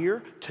am I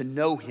here? To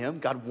know him.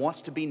 God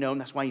wants to be known.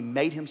 That's why he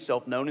made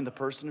himself known in the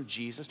person of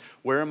Jesus.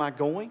 Where am I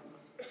going?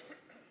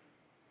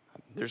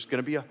 There's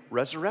going to be a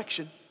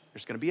resurrection.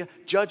 There's going to be a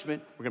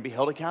judgment. We're going to be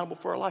held accountable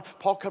for our life.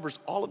 Paul covers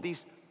all of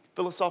these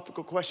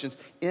philosophical questions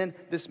in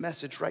this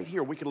message right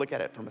here. We could look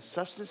at it from a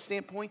substance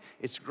standpoint.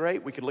 It's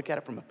great. We could look at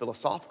it from a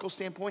philosophical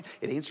standpoint.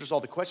 It answers all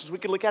the questions. We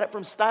could look at it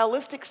from a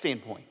stylistic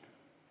standpoint.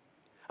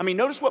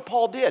 Notice what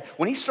Paul did.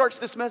 When he starts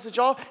this message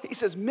off, he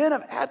says, men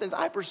of Athens,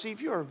 I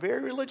perceive you are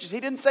very religious. He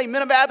didn't say,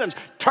 men of Athens,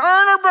 turn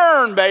or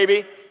burn,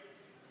 baby.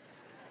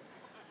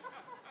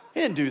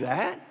 He didn't do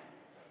that.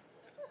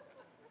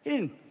 He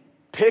didn't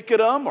pick at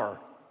them or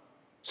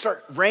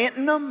start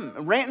ranting on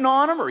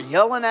them or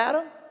yelling at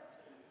them.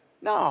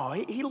 No,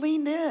 he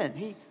leaned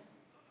in.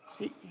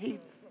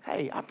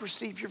 Hey, I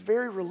perceive you're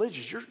very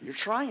religious. You're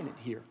trying it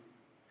here.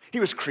 He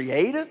was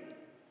creative.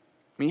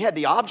 He had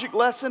the object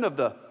lesson of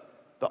the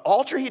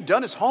altar. He'd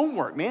done his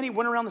homework, man. He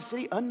went around the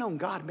city, unknown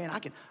God. Man, I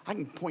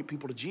can point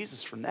people to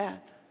Jesus from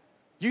that.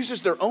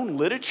 Uses their own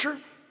literature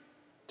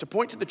to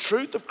point to the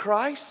truth of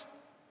Christ.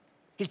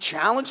 He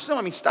challenged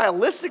them.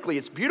 Stylistically,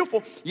 it's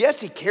beautiful.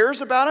 Yes, he cares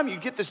about them. You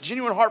get this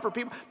genuine heart for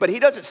people, but he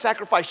doesn't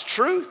sacrifice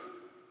truth.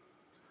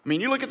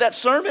 You look at that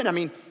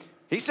sermon,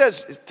 he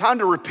says it's time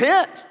to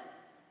repent.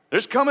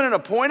 There's coming an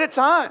appointed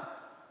time.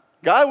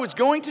 God was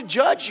going to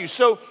judge you.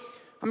 So,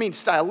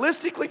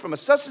 stylistically, from a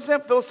substance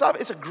and philosophy,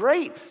 it's a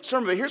great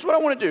sermon. But here's what I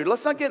want to do.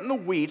 Let's not get in the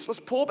weeds. Let's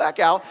pull back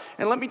out.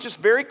 And let me just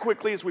very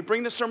quickly, as we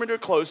bring this sermon to a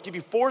close, give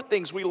you 4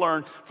 things we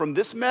learned from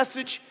this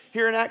message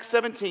here in Acts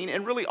 17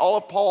 and really all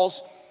of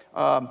Paul's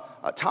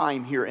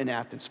time here in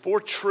Athens. 4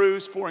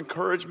 truths, 4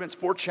 encouragements,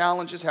 4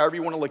 challenges, however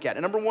you want to look at it.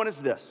 And number 1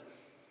 is this.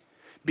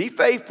 Be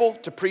faithful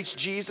to preach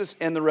Jesus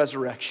and the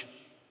resurrection.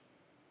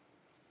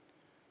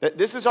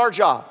 This is our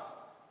job.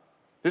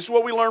 This is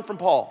what we learned from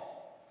Paul.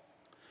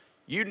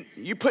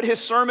 You put his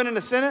sermon in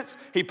a sentence,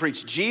 he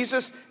preached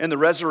Jesus and the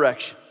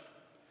resurrection.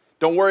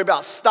 Don't worry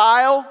about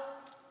style.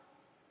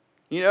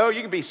 You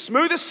can be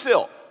smooth as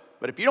silk,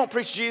 but if you don't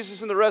preach Jesus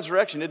and the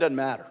resurrection, it doesn't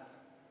matter.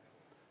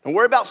 Don't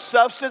worry about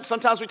substance.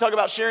 Sometimes we talk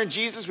about sharing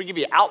Jesus. We give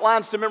you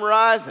outlines to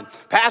memorize and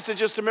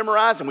passages to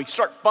memorize, and we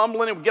start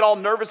fumbling and we get all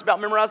nervous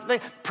about memorizing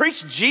things.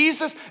 Preach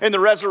Jesus and the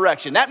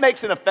resurrection. That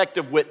makes an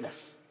effective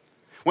witness.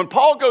 When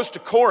Paul goes to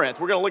Corinth,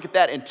 we're going to look at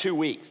that in 2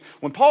 weeks.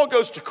 When Paul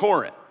goes to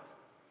Corinth,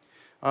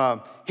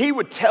 He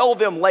would tell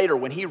them later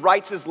when he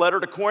writes his letter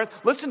to Corinth.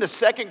 Listen to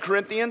 2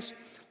 Corinthians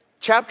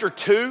chapter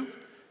 2,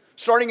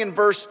 starting in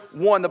verse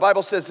 1. The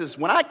Bible says this,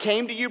 when I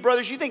came to you,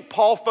 brothers, you think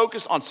Paul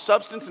focused on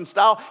substance and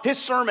style? His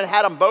sermon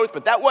had them both,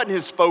 but that wasn't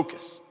his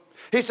focus.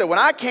 He said, when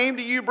I came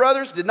to you,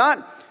 brothers,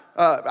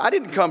 I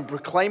didn't come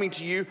proclaiming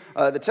to you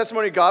the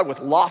testimony of God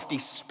with lofty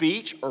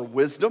speech or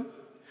wisdom.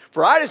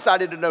 For I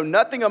decided to know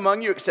nothing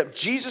among you except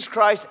Jesus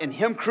Christ and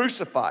him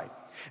crucified.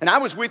 And I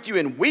was with you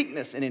in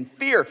weakness and in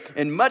fear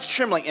and much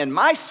trembling. And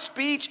my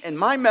speech and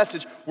my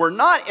message were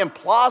not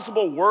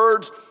implausible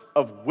words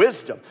of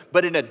wisdom,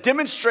 but in a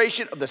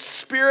demonstration of the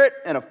Spirit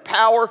and of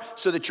power,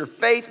 so that your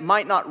faith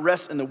might not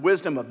rest in the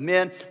wisdom of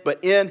men,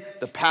 but in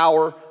the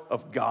power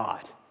of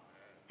God.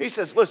 He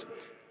says, listen,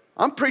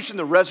 I'm preaching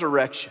the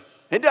resurrection.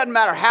 It doesn't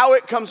matter how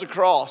it comes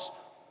across.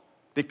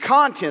 The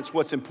content's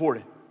what's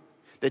important.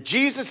 That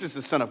Jesus is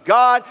the Son of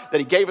God, that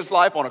he gave his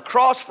life on a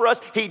cross for us.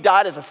 He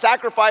died as a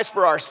sacrifice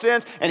for our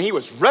sins, and he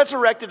was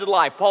resurrected to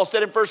life. Paul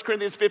said in 1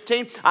 Corinthians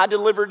 15, I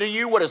deliver to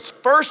you what is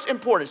first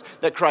importance,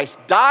 that Christ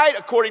died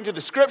according to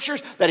the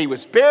Scriptures, that he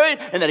was buried,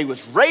 and that he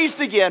was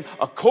raised again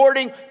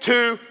according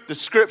to the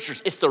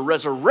Scriptures. It's the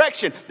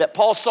resurrection that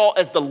Paul saw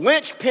as the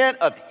linchpin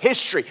of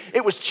history.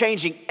 It was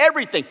changing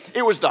everything.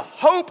 It was the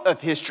hope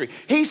of history.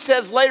 He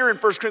says later in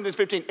 1 Corinthians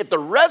 15, if the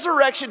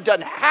resurrection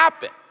doesn't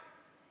happen,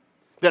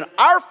 then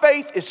our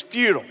faith is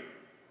futile,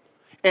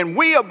 and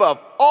we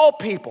above all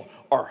people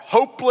are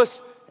hopeless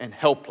and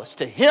helpless.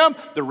 To him,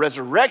 the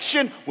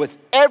resurrection was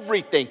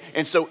everything.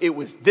 And so it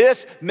was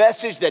this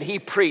message that he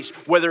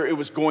preached, whether it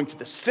was going to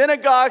the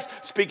synagogues,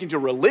 speaking to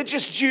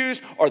religious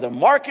Jews, or the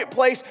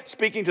marketplace,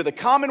 speaking to the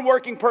common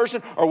working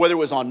person, or whether it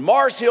was on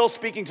Mars Hill,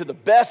 speaking to the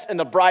best and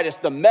the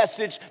brightest. The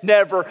message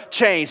never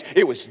changed.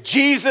 It was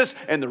Jesus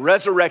and the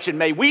resurrection.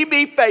 May we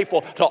be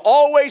faithful to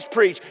always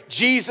preach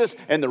Jesus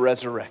and the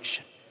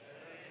resurrection.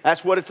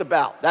 That's what it's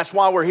about. That's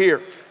why we're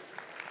here.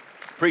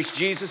 Preach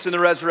Jesus and the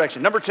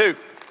resurrection. Number 2,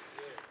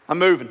 I'm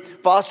moving.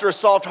 Foster a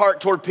soft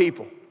heart toward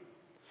people.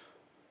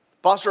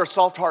 Foster a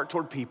soft heart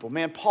toward people.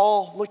 Man,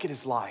 Paul, look at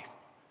his life.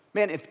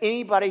 Man, if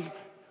anybody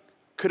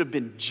could have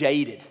been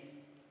jaded,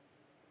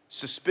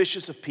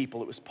 suspicious of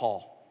people, it was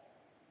Paul.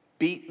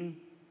 Beaten,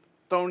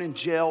 thrown in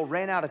jail,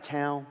 ran out of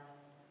town.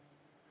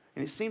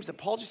 And it seems that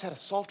Paul just had a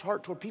soft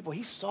heart toward people.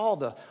 He saw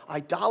the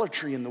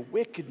idolatry and the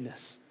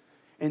wickedness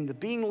and the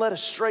being led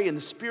astray and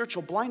the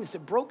spiritual blindness.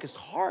 It broke his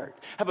heart.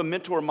 I have a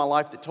mentor in my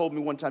life that told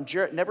me one time,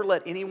 Jarrett, never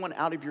let anyone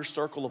out of your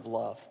circle of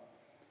love.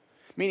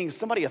 Meaning if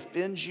somebody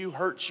offends you,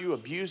 hurts you,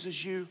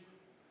 abuses you,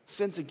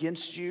 sins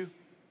against you,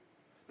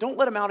 don't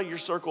let them out of your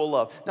circle of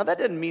love. Now that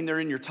doesn't mean they're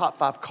in your top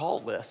 5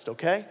 call list,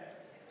 okay?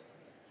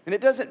 And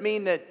it doesn't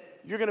mean that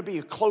you're gonna be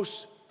a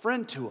close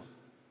friend to them.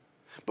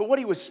 But what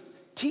he was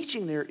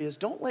teaching there is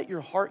don't let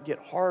your heart get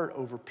hard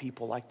over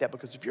people like that,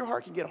 because if your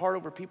heart can get hard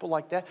over people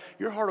like that,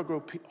 your heart will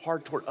grow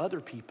hard toward other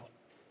people.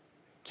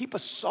 Keep a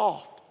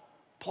soft,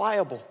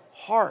 pliable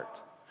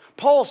heart.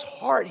 Paul's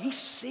heart, he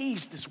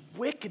sees this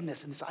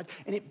wickedness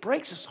and it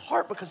breaks his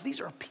heart, because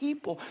these are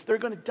people that are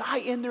going to die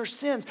in their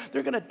sins.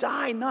 They're going to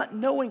die not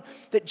knowing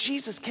that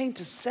Jesus came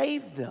to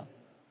save them.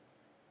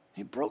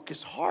 It broke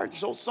his heart.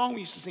 There's an old song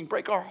we used to sing,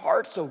 break our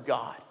hearts, oh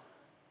God.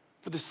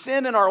 For the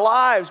sin in our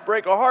lives,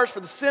 break our hearts. For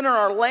the sin in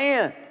our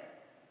land,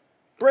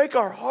 break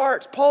our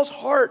hearts. Paul's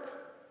heart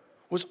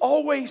was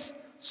always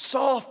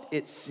soft,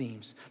 it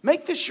seems.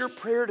 Make this your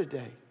prayer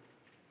today.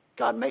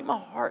 God, make my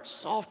heart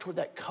soft toward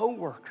that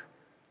coworker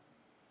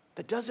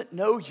that doesn't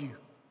know you.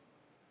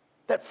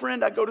 That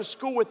friend I go to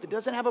school with that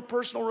doesn't have a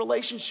personal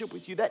relationship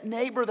with you. That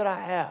neighbor that I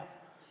have.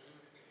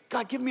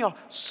 God, give me a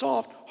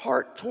soft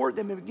heart toward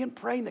them, and begin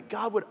praying that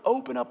God would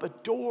open up a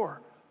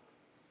door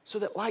so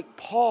that, like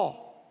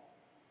Paul,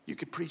 you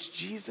could preach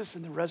Jesus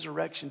and the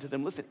resurrection to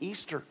them. Listen,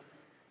 Easter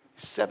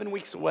is 7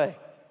 weeks away.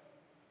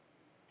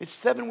 It's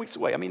 7 weeks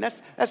away. I mean,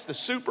 that's the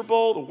Super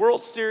Bowl, the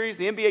World Series,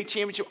 the NBA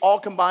championship, all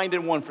combined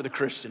in one for the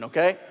Christian,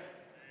 okay?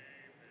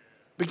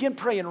 Begin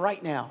praying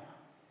right now.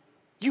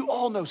 You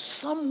all know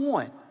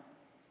someone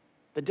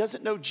that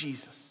doesn't know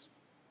Jesus.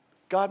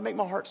 God, make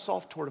my heart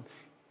soft toward him,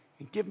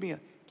 and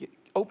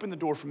open the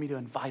door for me to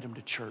invite them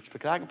to church.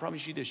 Because I can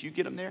promise you this, you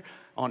get them there,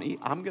 I'm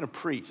going to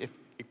preach.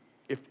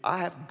 If I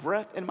have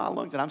breath in my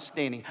lungs and I'm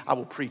standing, I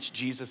will preach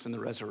Jesus and the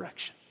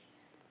resurrection.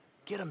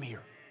 Get them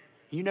here.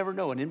 You never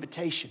know, an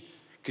invitation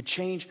could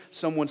change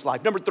someone's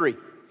life. Number 3,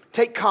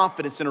 take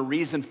confidence in a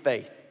reasoned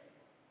faith.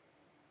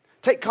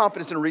 Take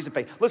confidence in a reasoned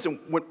faith. Listen,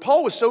 when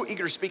Paul was so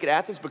eager to speak at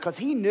Athens, because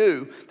he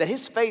knew that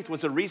his faith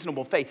was a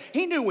reasonable faith.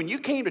 He knew when you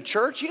came to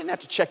church, you didn't have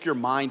to check your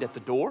mind at the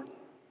door.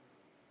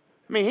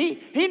 I mean,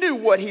 he knew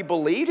what he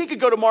believed. He could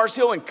go to Mars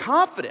Hill in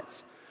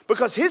confidence,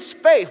 because his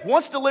faith,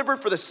 once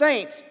delivered for the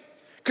saints,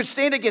 could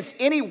stand against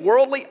any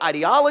worldly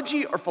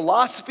ideology or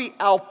philosophy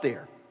out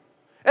there.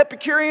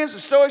 Epicureans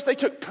and Stoics, they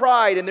took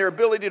pride in their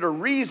ability to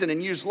reason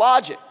and use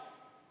logic.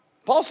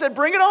 Paul said,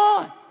 bring it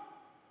on.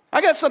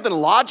 I got something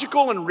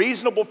logical and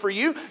reasonable for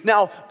you.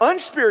 Now,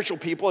 unspiritual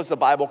people, as the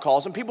Bible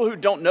calls them, people who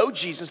don't know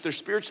Jesus, they're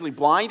spiritually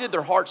blinded,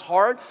 their heart's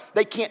hard,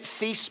 they can't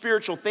see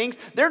spiritual things.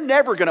 They're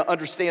never going to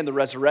understand the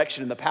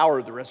resurrection and the power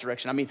of the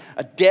resurrection. I mean,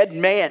 a dead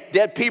man,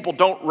 dead people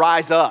don't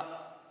rise up.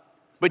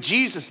 But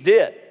Jesus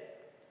did.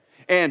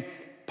 And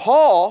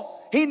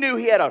Paul, he knew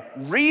he had a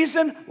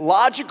reason,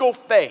 logical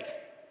faith.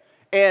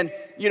 And,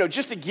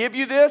 just to give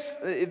you this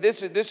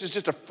is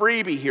just a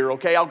freebie here,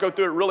 okay? I'll go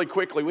through it really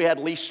quickly. We had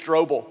Lee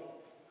Strobel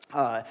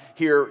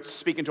here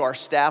speaking to our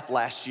staff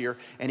last year,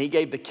 and he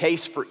gave the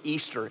case for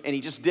Easter, and he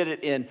just did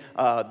it in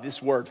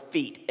this word,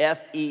 feet,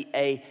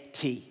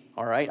 F-E-A-T,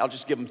 all right? I'll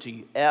just give them to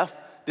you. F,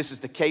 this is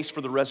the case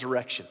for the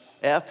resurrection.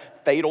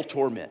 F, fatal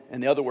torment.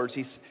 In the other words,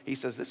 he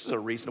says this is a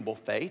reasonable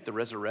faith, the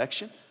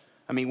resurrection.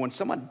 I mean, when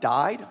someone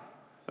died,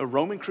 a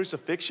Roman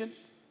crucifixion,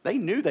 they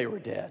knew they were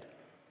dead.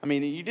 I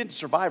mean, you didn't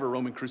survive a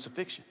Roman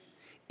crucifixion.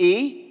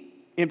 E,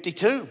 empty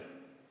tomb.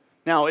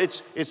 Now,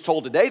 it's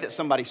told today that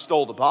somebody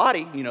stole the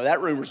body.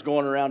 That rumor's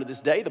going around to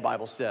this day, the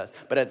Bible says.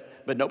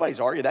 But nobody's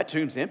arguing. That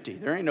tomb's empty.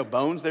 There ain't no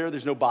bones there.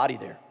 There's no body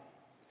there.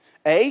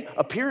 A,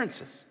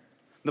 appearances.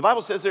 The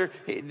Bible says there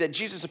that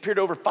Jesus appeared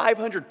to over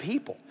 500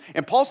 people.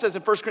 And Paul says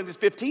in 1 Corinthians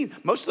 15,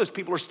 most of those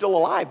people are still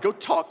alive. Go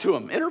talk to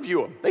them,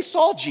 interview them. They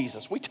saw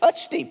Jesus. We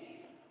touched him.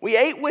 We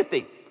ate with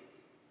him.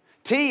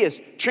 T is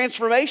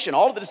transformation.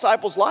 All of the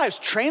disciples' lives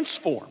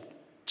transformed,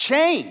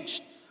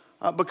 changed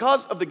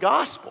because of the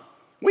gospel.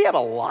 We have a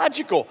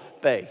logical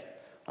faith.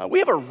 We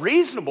have a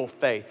reasonable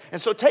faith.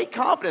 And so take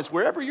confidence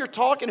wherever you're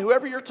talking,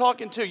 whoever you're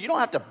talking to. You don't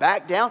have to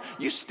back down.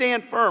 You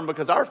stand firm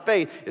because our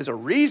faith is a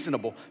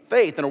reasonable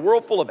faith. In a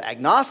world full of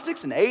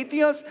agnostics and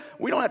atheists,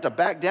 we don't have to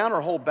back down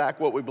or hold back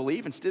what we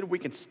believe. Instead, we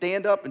can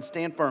stand up and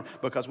stand firm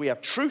because we have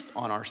truth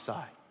on our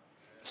side.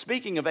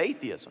 Speaking of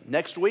atheism,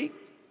 next week,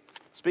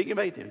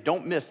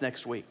 don't miss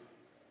next week.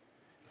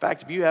 In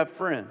fact, if you have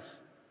friends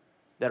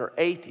that are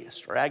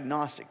atheists or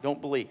agnostic,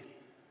 don't believe,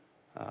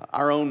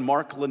 our own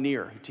Mark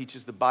Lanier, who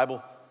teaches the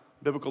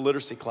biblical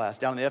literacy class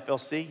down in the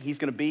FLC, he's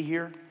going to be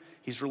here.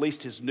 He's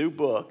released his new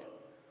book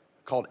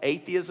called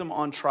Atheism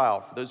on Trial.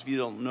 For those of you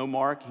who don't know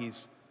Mark,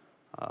 he's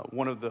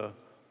one of the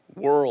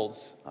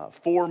world's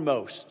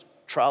foremost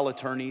trial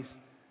attorneys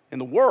in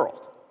the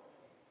world.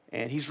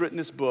 And he's written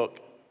this book,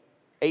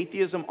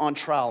 Atheism on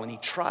Trial, and he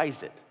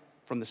tries it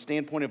from the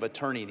standpoint of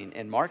attorney.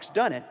 And Mark's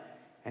done it,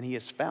 and he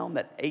has found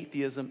that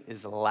atheism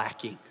is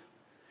lacking.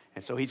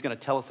 And so he's going to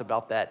tell us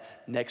about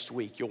that next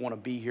week. You'll want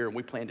to be here, and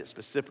we planned it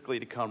specifically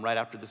to come right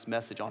after this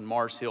message on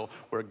Mars Hill,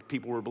 where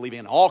people were believing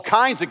in all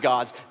kinds of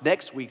gods.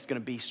 Next week's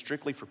going to be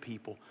strictly for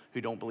people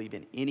who don't believe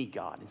in any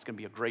God. It's going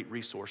to be a great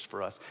resource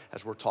for us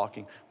as we're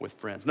talking with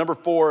friends. Number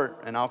 4,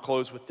 and I'll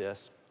close with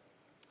this,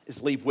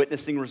 is leave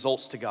witnessing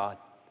results to God.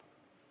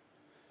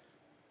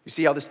 You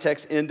see how this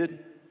text ended?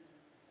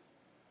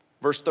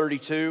 Verse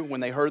 32,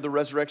 when they heard the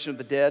resurrection of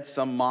the dead,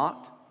 some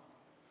mocked,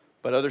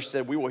 but others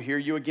said, we will hear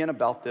you again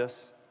about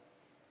this.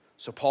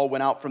 So Paul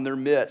went out from their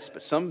midst,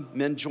 but some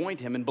men joined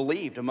him and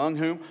believed, among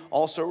whom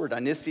also were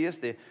Dionysius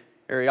the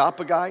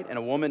Areopagite and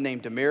a woman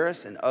named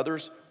Damaris and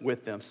others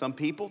with them. Some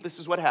people, this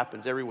is what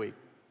happens every week.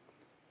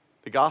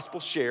 The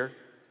gospel's shared.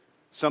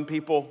 Some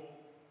people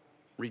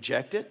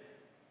reject it,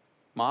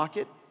 mock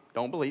it,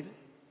 don't believe it.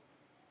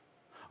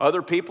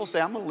 Other people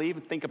say, I'm going to leave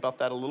and think about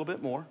that a little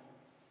bit more.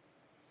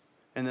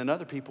 And then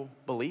other people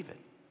believe it,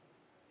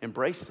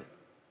 embrace it,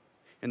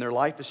 and their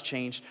life has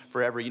changed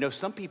forever.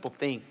 Some people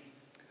think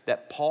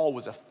that Paul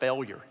was a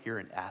failure here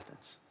in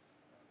Athens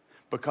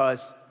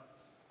because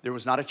there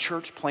was not a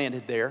church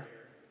planted there.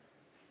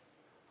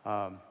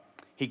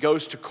 He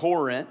goes to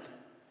Corinth,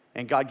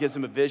 and God gives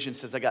him a vision,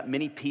 says, I got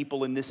many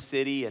people in this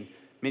city, and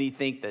many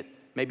think that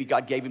maybe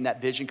God gave him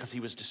that vision because he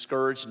was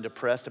discouraged and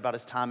depressed about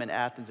his time in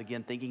Athens,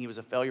 again, thinking he was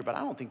a failure, but I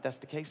don't think that's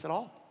the case at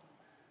all.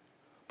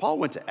 Paul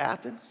went to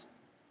Athens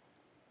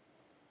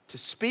to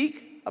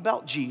speak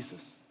about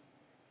Jesus,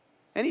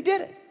 and he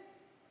did it.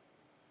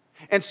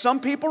 And some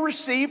people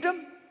received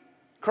him,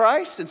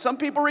 Christ, and some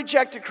people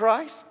rejected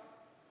Christ.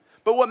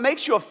 But what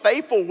makes you a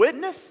faithful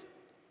witness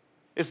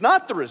is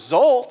not the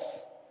results.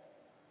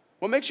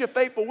 What makes you a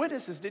faithful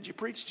witness is, did you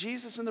preach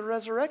Jesus and the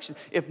resurrection?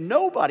 If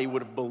nobody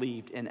would have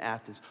believed in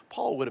Athens,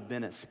 Paul would have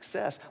been a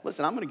success.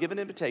 Listen, I'm going to give an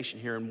invitation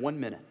here in 1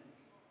 minute,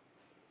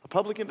 a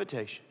public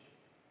invitation,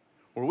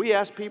 where we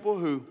ask people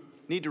who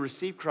need to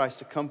receive Christ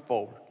to come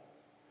forward,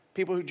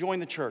 people who join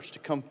the church to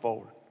come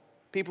forward,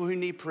 people who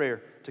need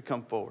prayer to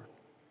come forward.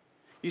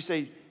 You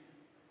say,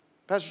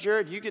 Pastor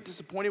Jared, you get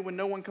disappointed when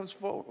no one comes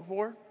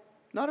forward?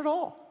 Not at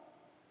all.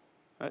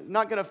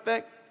 Not going to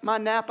affect my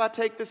nap I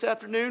take this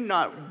afternoon?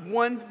 Not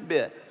one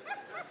bit.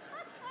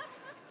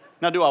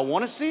 Now, do I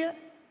want to see it?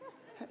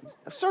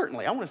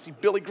 Certainly. I want to see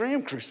Billy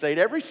Graham crusade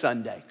every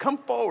Sunday. Come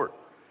forward.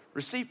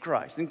 Receive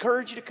Christ.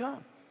 Encourage you to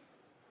come.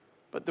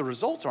 But the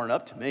results aren't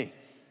up to me.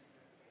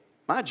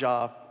 My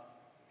job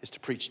is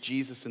to preach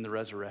Jesus and the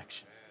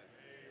resurrection.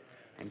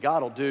 And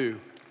God will do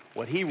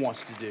what he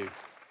wants to do.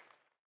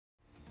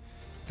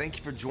 Thank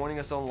you for joining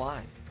us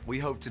online. We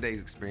hope today's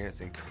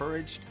experience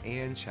encouraged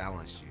and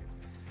challenged you.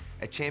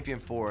 At Champion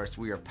Forest,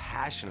 we are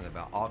passionate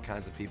about all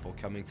kinds of people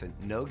coming to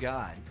know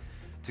God,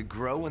 to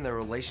grow in their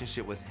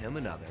relationship with Him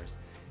and others,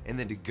 and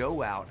then to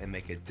go out and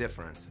make a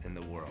difference in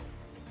the world.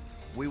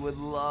 We would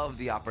love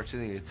the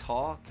opportunity to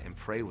talk and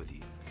pray with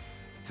you.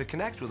 To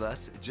connect with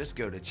us, just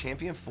go to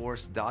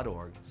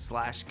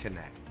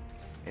championforest.org/connect.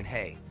 And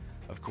hey,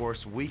 of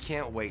course, we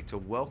can't wait to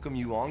welcome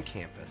you on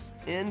campus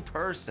in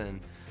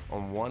person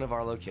on one of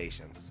our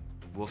locations.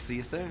 We'll see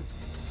you soon.